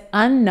guess,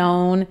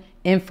 unknown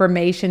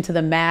information to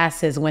the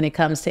masses when it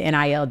comes to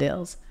NIL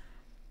deals?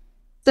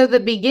 So the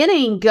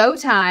beginning, Go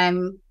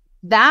Time,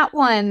 that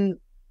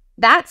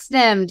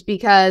stemmed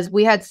because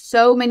we had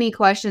so many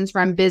questions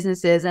from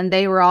businesses and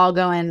they were all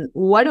going,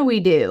 what do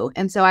we do?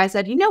 And so I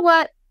said, you know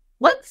what?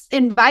 Let's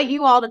invite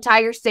you all to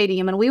Tiger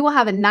Stadium and we will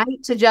have a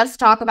night to just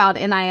talk about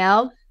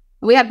NIL.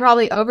 We had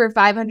probably over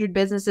 500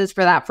 businesses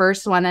for that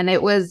first one. And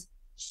it was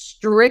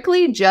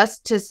strictly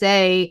just to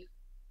say,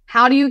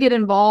 how do you get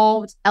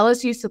involved?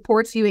 LSU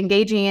supports you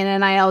engaging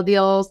in NIL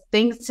deals,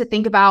 things to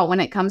think about when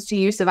it comes to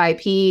use of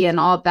IP and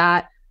all of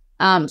that.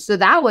 So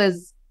that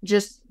was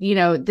just,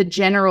 the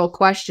general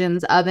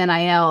questions of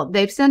NIL.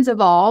 They've since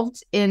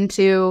evolved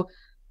into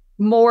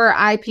more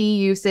IP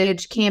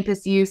usage,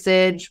 campus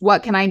usage.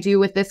 What can I do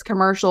with this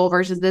commercial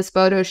versus this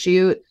photo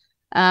shoot?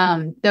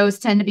 Those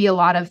tend to be a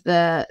lot of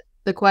the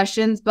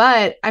questions.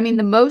 But I mean,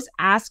 the most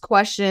asked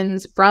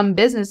questions from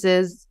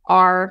businesses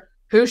are,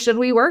 who should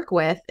we work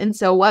with? And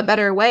so what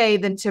better way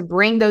than to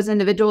bring those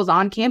individuals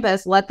on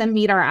campus, let them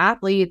meet our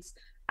athletes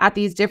at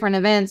these different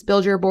events.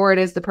 Build Your Board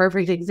is the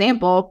perfect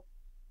example.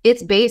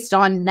 It's based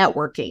on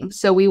networking.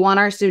 So we want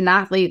our student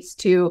athletes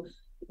to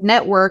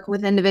network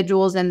with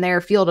individuals in their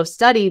field of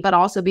study, but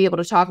also be able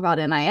to talk about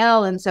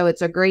NIL. And so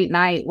it's a great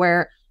night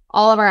where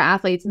all of our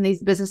athletes and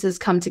these businesses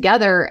come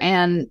together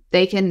and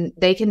they can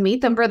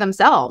meet them for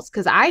themselves.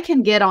 Because I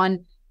can get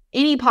on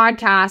any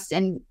podcast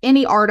and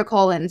any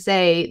article and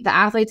say the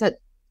athletes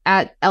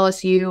at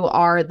LSU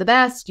are the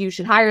best. You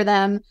should hire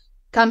them.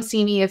 Come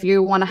see me if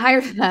you want to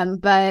hire them.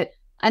 But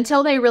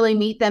until they really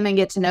meet them and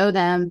get to know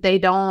them, they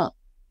don't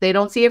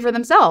see it for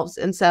themselves.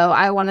 And so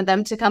I wanted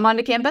them to come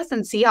onto campus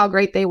and see how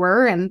great they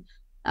were and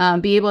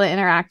be able to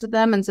interact with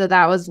them. And so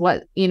that was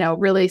what,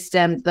 really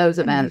stemmed those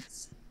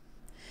events.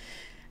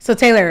 So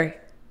Taylor,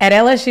 at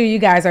LSU, you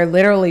guys are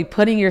literally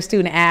putting your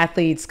student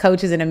athletes,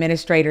 coaches, and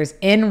administrators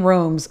in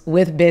rooms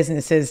with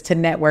businesses to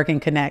network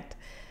and connect.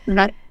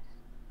 Right.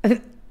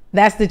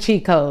 That's the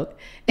cheat code.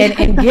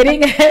 And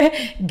getting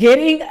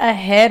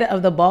ahead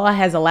of the ball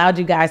has allowed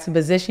you guys to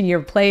position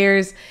your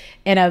players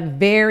in a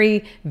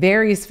very,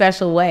 very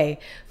special way.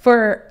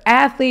 For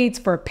athletes,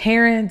 for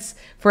parents,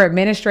 for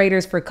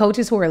administrators, for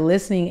coaches who are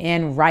listening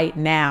in right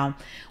now,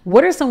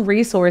 what are some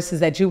resources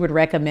that you would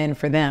recommend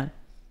for them?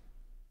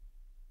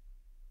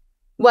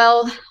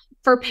 Well,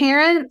 for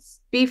parents,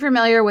 be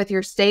familiar with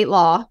your state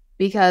law,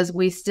 because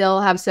we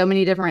still have so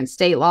many different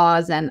state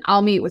laws, and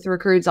I'll meet with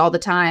recruits all the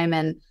time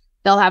and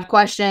they'll have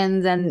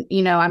questions, and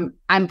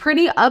I'm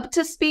pretty up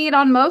to speed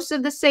on most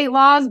of the state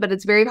laws, but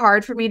it's very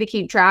hard for me to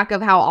keep track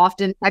of how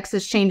often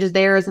Texas changes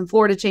theirs and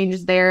Florida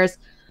changes theirs.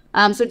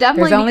 So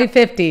definitely there's only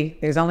 50.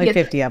 There's only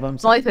 50 of them.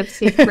 So. Only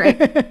 50, right?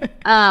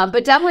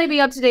 But definitely be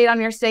up to date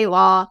on your state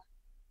law.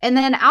 And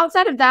then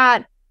outside of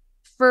that,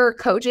 for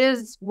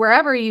coaches,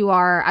 wherever you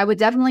are, I would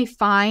definitely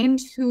find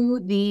who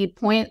the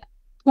point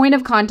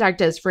of contact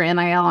is for NIL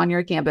on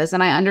your campus.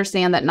 And I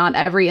understand that not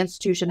every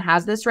institution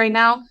has this right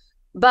now,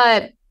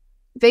 but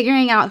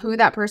figuring out who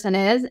that person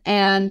is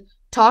and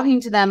talking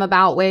to them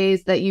about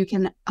ways that you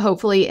can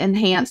hopefully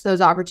enhance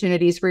those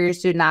opportunities for your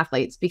student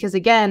athletes. Because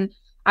again,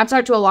 I've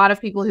talked to a lot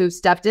of people who've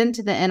stepped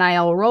into the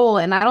NIL role,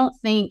 and I don't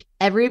think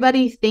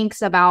everybody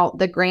thinks about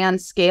the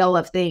grand scale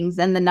of things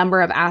and the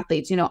number of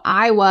athletes.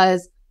 I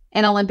was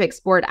an Olympic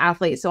sport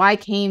athlete, so I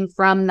came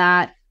from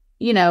that,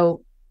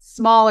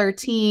 smaller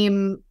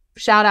team.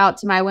 Shout out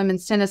to my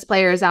women's tennis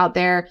players out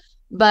there.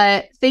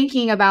 But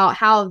thinking about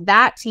how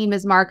that team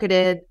is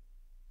marketed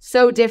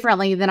so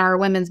differently than our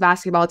women's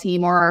basketball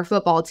team or our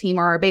football team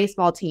or our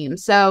baseball team.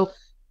 So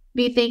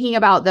be thinking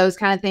about those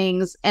kind of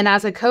things. And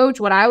as a coach,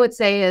 what I would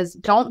say is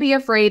don't be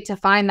afraid to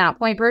find that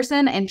point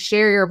person and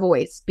share your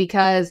voice,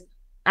 because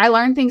I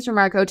learn things from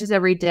our coaches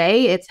every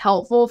day. It's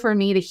helpful for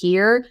me to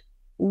hear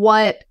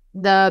what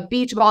the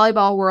beach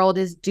volleyball world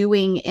is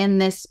doing in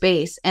this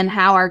space and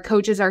how our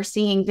coaches are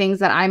seeing things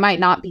that I might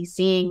not be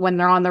seeing when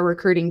they're on the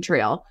recruiting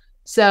trail.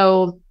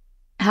 So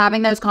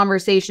having those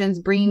conversations,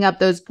 bringing up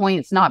those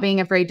points, not being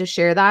afraid to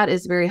share that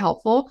is very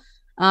helpful.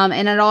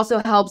 And it also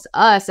helps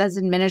us as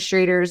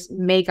administrators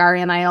make our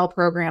NIL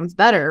programs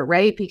better,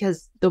 right?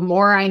 Because the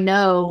more I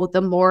know,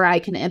 the more I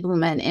can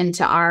implement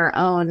into our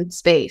own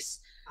space.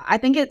 I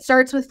think it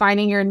starts with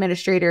finding your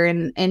administrator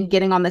and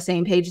getting on the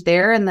same page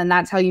there. And then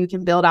that's how you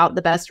can build out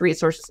the best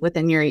resources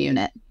within your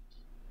unit.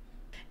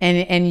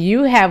 And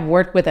you have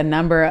worked with a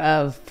number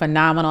of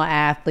phenomenal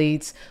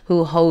athletes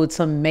who hold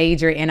some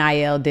major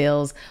NIL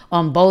deals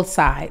on both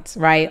sides,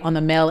 right? On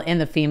the male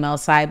and the female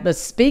side. But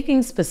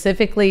speaking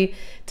specifically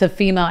to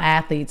female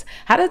athletes,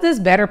 how does this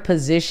better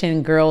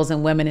position girls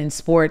and women in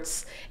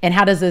sports? And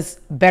how does this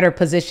better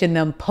position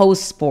them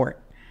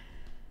post-sport?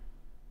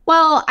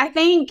 Well, I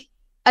think,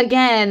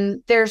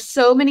 again, there's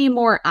so many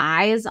more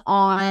eyes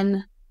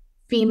on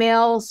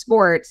female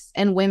sports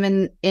and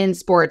women in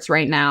sports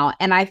right now.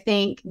 And I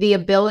think the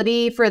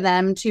ability for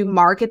them to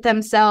market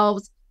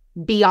themselves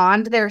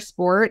beyond their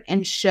sport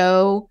and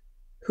show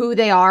who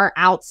they are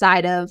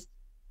outside of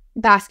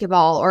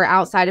basketball or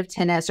outside of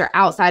tennis or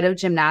outside of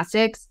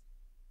gymnastics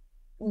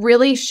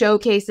really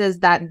showcases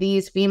that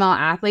these female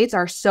athletes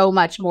are so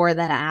much more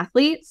than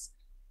athletes.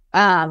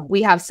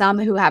 We have some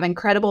who have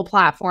incredible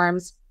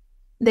platforms.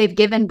 They've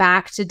given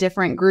back to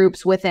different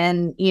groups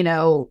within,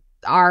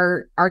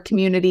 our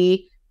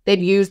community.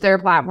 They've used their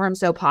platform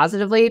so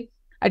positively.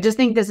 I just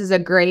think this is a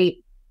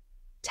great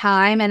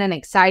time and an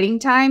exciting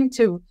time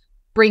to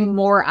bring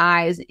more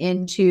eyes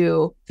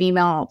into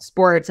female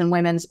sports and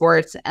women's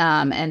sports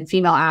and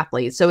female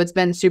athletes. So it's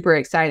been super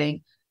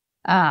exciting.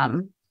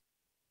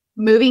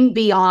 moving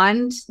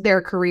beyond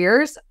their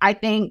careers. I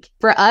think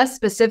for us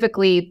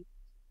specifically,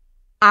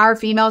 our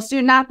female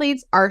student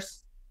athletes are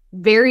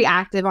very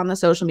active on the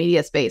social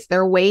media space.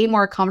 They're way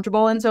more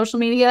comfortable in social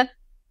media.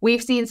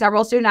 We've seen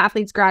several student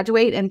athletes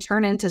graduate and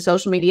turn into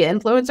social media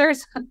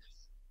influencers,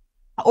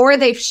 or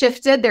they've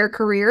shifted their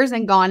careers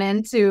and gone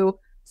into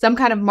some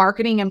kind of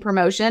marketing and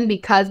promotion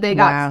because they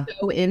got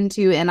so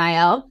into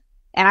NIL.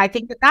 And I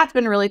think that that's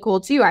been really cool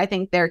too. I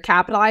think they're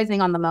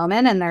capitalizing on the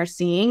moment and they're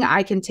seeing,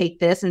 I can take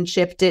this and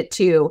shift it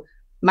to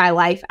my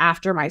life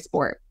after my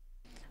sport.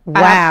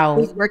 Wow.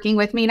 Who's working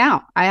with me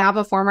now. I have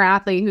a former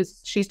athlete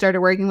she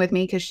started working with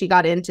me because she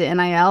got into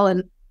NIL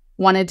and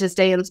wanted to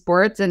stay in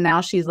sports. And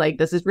now she's like,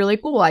 this is really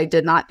cool. I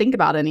did not think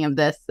about any of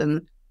this.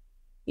 And,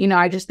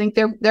 I just think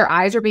their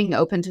eyes are being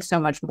open to so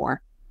much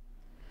more.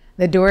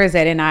 The doors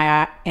that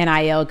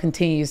NIL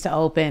continues to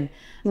open.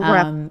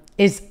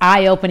 It's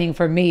eye-opening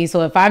for me.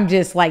 So if I'm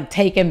just like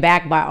taken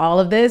back by all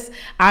of this,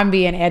 I'm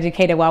being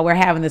educated while we're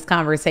having this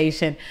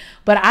conversation.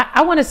 But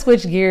I want to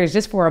switch gears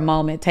just for a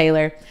moment,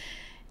 Taylor.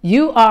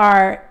 You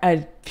are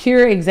a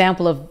pure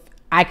example of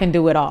I can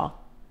do it all.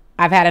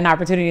 I've had an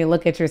opportunity to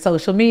look at your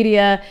social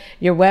media,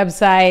 your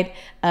website.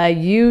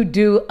 You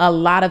do a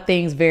lot of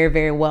things very,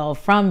 very well.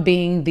 From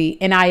being the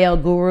NIL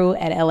guru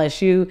at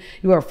LSU,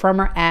 you are a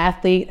former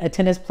athlete, a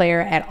tennis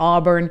player at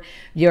Auburn.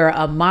 You're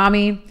a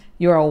mommy,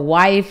 you're a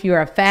wife,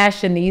 you're a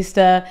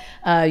fashionista,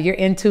 you're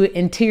into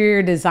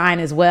interior design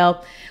as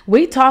well.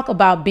 We talk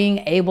about being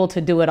able to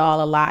do it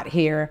all a lot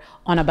here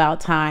on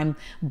About Time,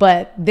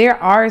 but there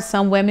are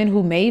some women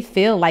who may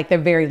feel like they're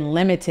very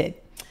limited.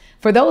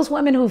 For those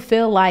women who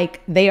feel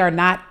like they are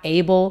not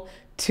able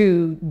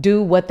to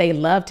do what they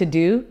love to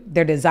do,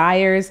 their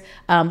desires,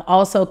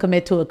 also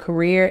commit to a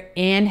career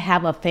and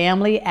have a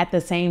family at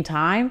the same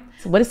time,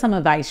 what is some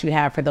advice you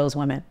have for those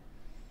women?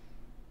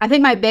 I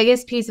think my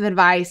biggest piece of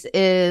advice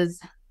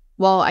is,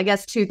 well, I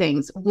guess two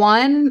things.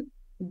 One,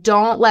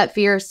 don't let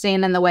fear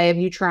stand in the way of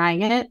you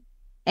trying it.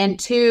 And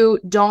two,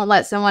 don't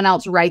let someone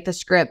else write the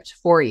script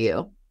for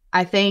you.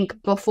 I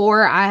think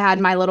before I had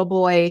my little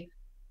boy,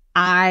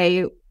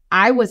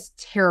 I was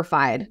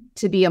terrified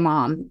to be a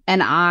mom,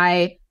 and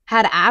I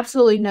had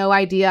absolutely no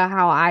idea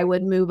how I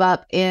would move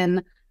up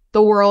in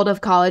the world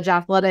of college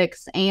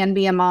athletics and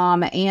be a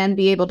mom and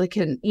be able to,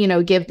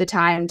 give the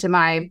time to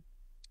my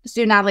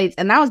student athletes.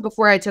 And that was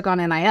before I took on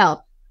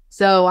NIL.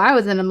 So I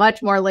was in a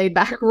much more laid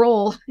back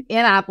role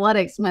in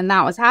athletics when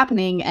that was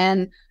happening.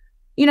 And,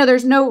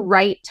 there's no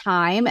right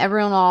time.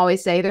 Everyone will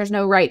always say there's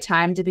no right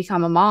time to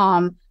become a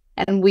mom.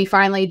 And we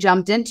finally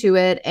jumped into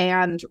it.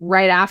 And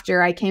right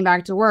after I came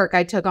back to work,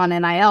 I took on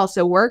NIL.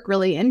 So work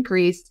really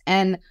increased.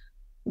 And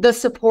the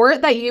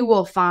support that you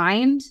will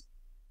find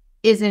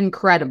is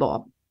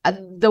incredible.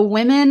 The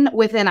women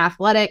within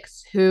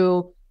athletics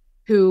who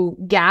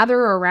gather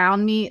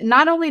around me,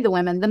 not only the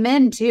women, the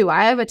men too.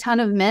 I have a ton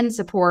of men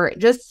support,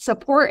 just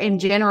support in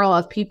general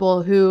of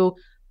people who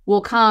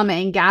will come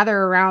and gather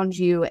around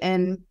you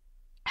and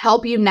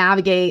help you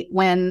navigate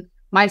when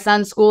my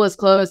son's school is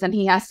closed and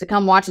he has to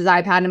come watch his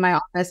iPad in my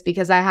office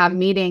because I have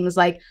meetings.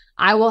 Like,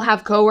 I will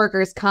have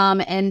coworkers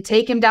come and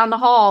take him down the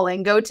hall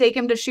and go take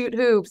him to shoot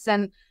hoops.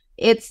 And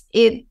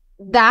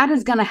that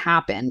is going to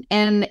happen.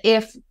 And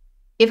if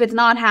it's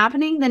not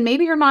happening, then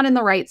maybe you're not in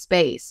the right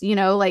space.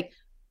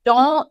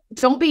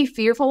 Don't be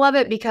fearful of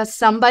it because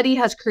somebody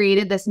has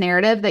created this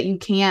narrative that you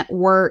can't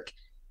work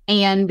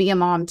and be a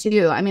mom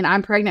too. I mean,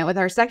 I'm pregnant with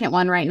our second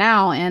one right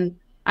now, and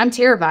I'm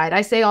terrified.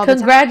 I say all the time.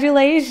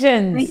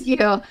 Congratulations. Thank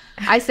you.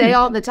 I say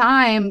all the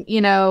time,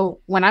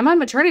 when I'm on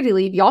maternity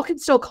leave, y'all can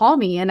still call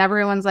me. And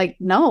everyone's like,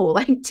 no,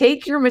 like,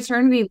 take your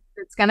maternity leave.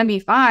 It's going to be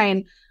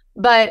fine.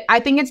 But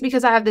I think it's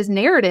because I have this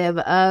narrative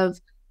of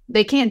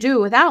they can't do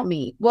it without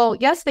me. Well,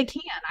 yes, they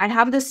can. I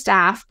have this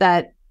staff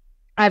that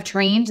I've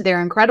trained.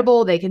 They're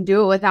incredible. They can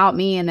do it without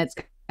me, and it's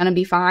going to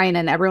be fine.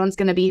 And everyone's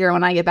going to be here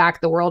when I get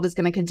back. The world is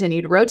going to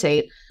continue to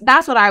rotate.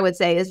 That's what I would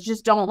say, is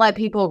just don't let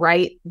people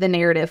write the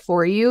narrative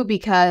for you,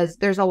 because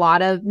there's a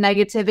lot of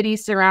negativity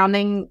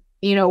surrounding,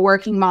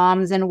 working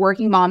moms and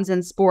working moms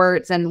in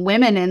sports and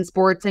women in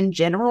sports in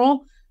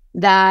general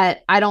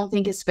that I don't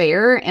think is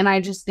fair. And I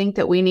just think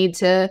that we need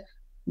to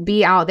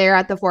be out there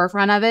at the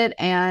forefront of it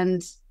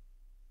and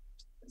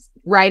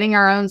writing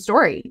our own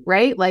story,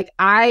 right? Like,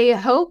 I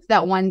hope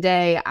that one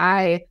day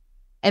I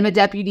am a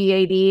deputy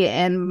AD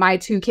and my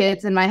two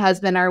kids and my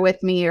husband are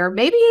with me, or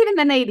maybe even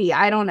an AD.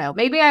 I don't know.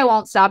 Maybe I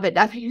won't stop at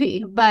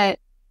deputy, but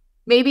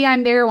maybe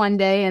I'm there one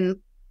day and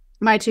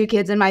my two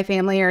kids and my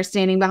family are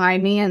standing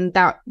behind me, and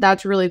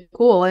that's really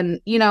cool. And,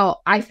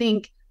 I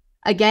think,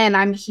 again,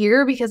 I'm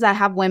here because I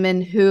have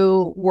women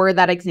who were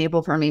that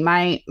example for me.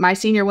 My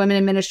senior women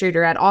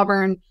administrator at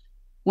Auburn,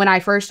 when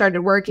I first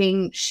started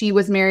working, she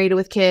was married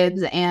with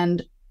kids,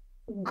 and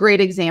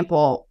great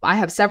example. I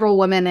have several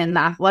women in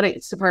the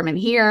athletics department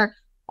here,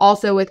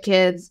 also with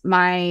kids.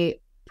 My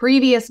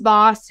previous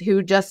boss,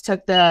 who just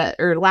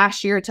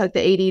last year took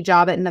the AD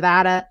job at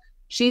Nevada,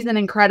 she's an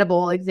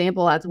incredible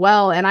example as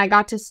well. And I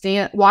got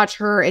to watch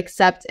her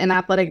accept an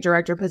athletic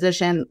director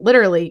position,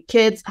 literally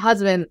kids,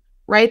 husband,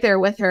 right there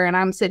with her. And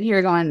I'm sitting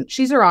here going,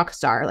 she's a rock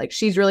star. Like,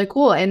 she's really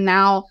cool. And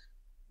now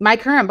my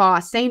current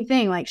boss, same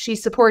thing. Like, she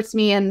supports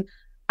me. And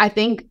I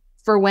think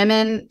for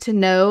women to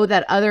know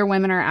that other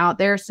women are out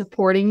there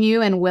supporting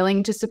you and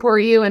willing to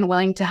support you and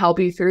willing to help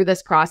you through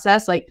this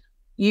process, like,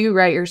 you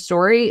write your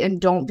story and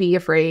don't be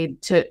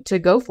afraid to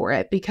go for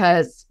it,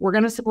 because we're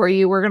going to support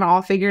you. We're going to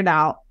all figure it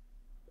out.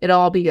 It'll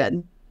all be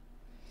good.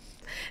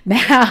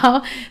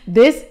 Now,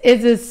 this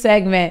is a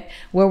segment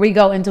where we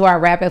go into our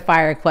rapid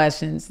fire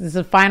questions. This is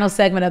the final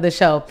segment of the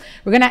show.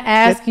 We're going to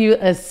ask you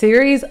a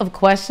series of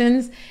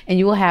questions, and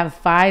you will have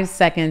 5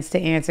 seconds to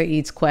answer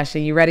each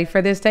question. You ready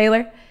for this,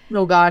 Taylor?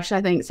 Oh gosh,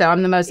 I think so.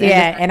 I'm the most.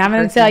 Yeah, and I'm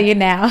going to tell you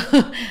now,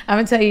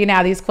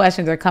 these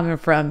questions are coming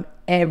from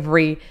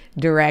every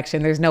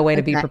direction. There's no way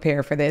to be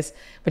prepared for this,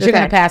 but you're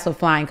going to pass with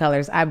flying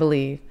colors, I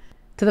believe.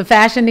 To the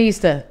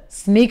fashionista,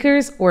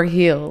 sneakers or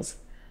heels?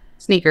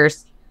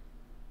 Sneakers.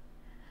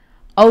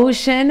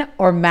 Ocean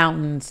or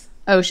mountains?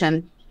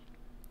 Ocean.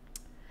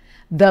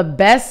 The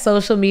best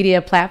social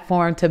media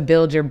platform to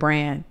build your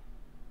brand?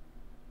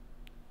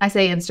 I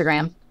say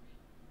Instagram.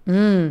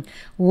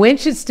 When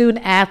should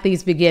student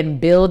athletes begin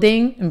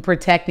building and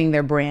protecting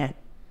their brand?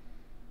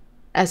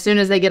 As soon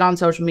as they get on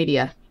social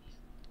media.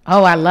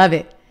 Oh, I love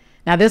it.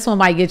 Now, this one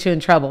might get you in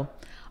trouble.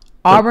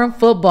 Auburn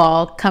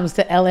football comes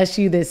to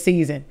LSU this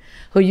season.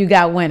 Who you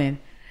got winning?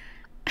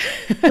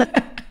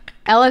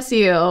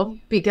 LSU,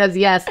 because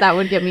yes, that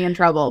would get me in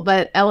trouble,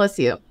 but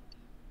LSU.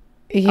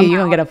 Yeah,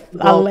 you're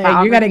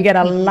gonna get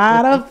a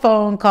lot of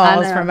phone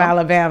calls from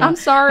Alabama. I'm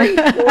sorry.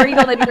 Where are you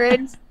going, Lady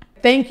Griggs?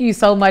 Thank you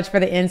so much for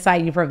the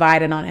insight you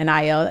provided on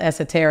NIL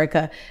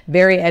Esoterica.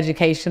 Very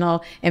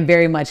educational and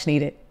very much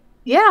needed.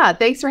 Yeah,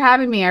 thanks for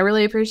having me. I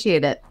really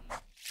appreciate it.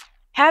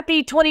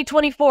 Happy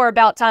 2024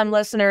 About Time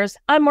listeners.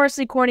 I'm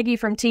Marcy Cornegie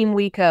from Team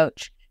We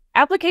Coach.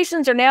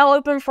 Applications are now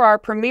open for our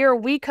premier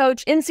We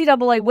Coach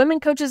NCAA Women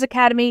Coaches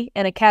Academy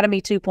and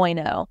Academy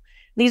 2.0.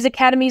 These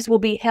academies will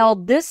be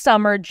held this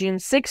summer, June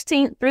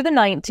 16th through the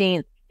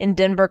 19th in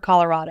Denver,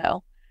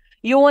 Colorado.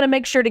 You'll want to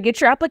make sure to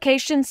get your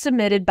application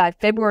submitted by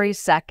February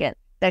 2nd.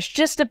 That's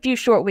just a few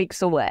short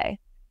weeks away.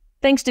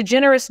 Thanks to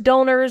generous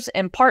donors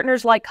and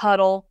partners like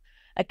Hudl,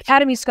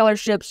 Academy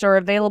scholarships are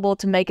available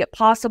to make it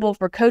possible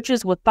for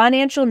coaches with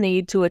financial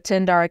need to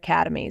attend our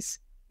academies.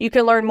 You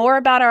can learn more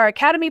about our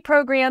academy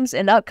programs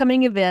and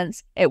upcoming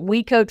events at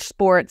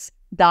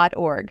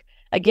wecoachsports.org.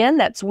 Again,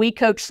 that's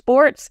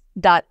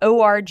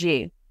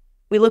wecoachsports.org.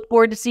 We look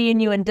forward to seeing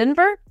you in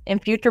Denver and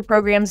future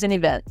programs and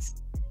events.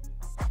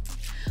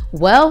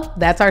 Well,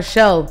 that's our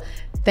show.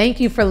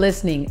 Thank you for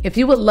listening. If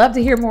you would love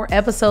to hear more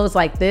episodes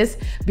like this,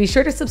 be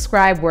sure to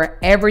subscribe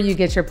wherever you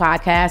get your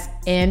podcasts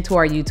and to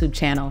our YouTube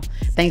channel.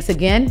 Thanks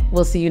again.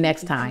 We'll see you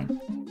next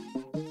time.